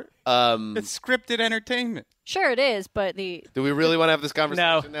sport. It's scripted entertainment. Sure, it is, but Do we really want to have this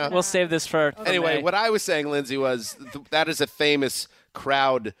conversation now? We'll save this for Anyway, May. What I was saying, Lindsay, was that is a famous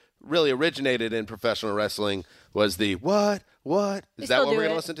crowd, really originated in professional wrestling, was the what? Is that what we're going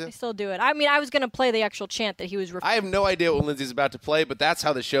to listen to? They still do it. I mean, I was going to play the actual chant that he was referring to. I have no idea what Lindsay's about to play, but that's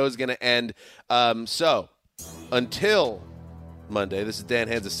how the show is going to end. So, until Monday, this is Dan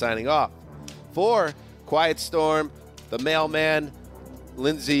Hansa signing off. For Quiet Storm, the mailman,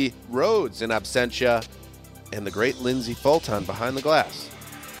 Lindsay Rhodes in absentia, and the great Lindsay Fulton behind the glass.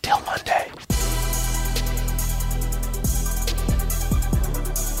 Till Monday.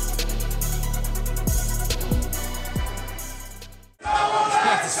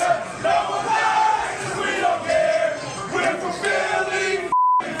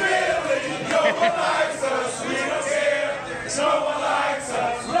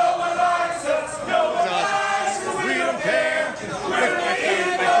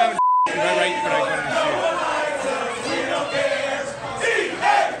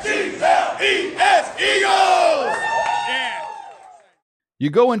 You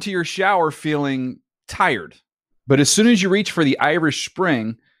go into your shower feeling tired, but as soon as you reach for the Irish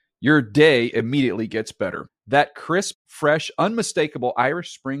Spring, your day immediately gets better. That crisp, fresh, unmistakable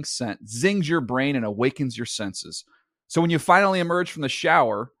Irish Spring scent zings your brain and awakens your senses. So when you finally emerge from the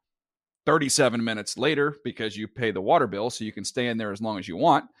shower, 37 minutes later, because you pay the water bill so you can stay in there as long as you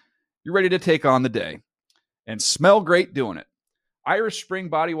want, you're ready to take on the day. And smell great doing it. Irish Spring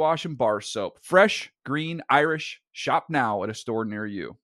Body Wash and Bar Soap. Fresh, green, Irish. Shop now at a store near you.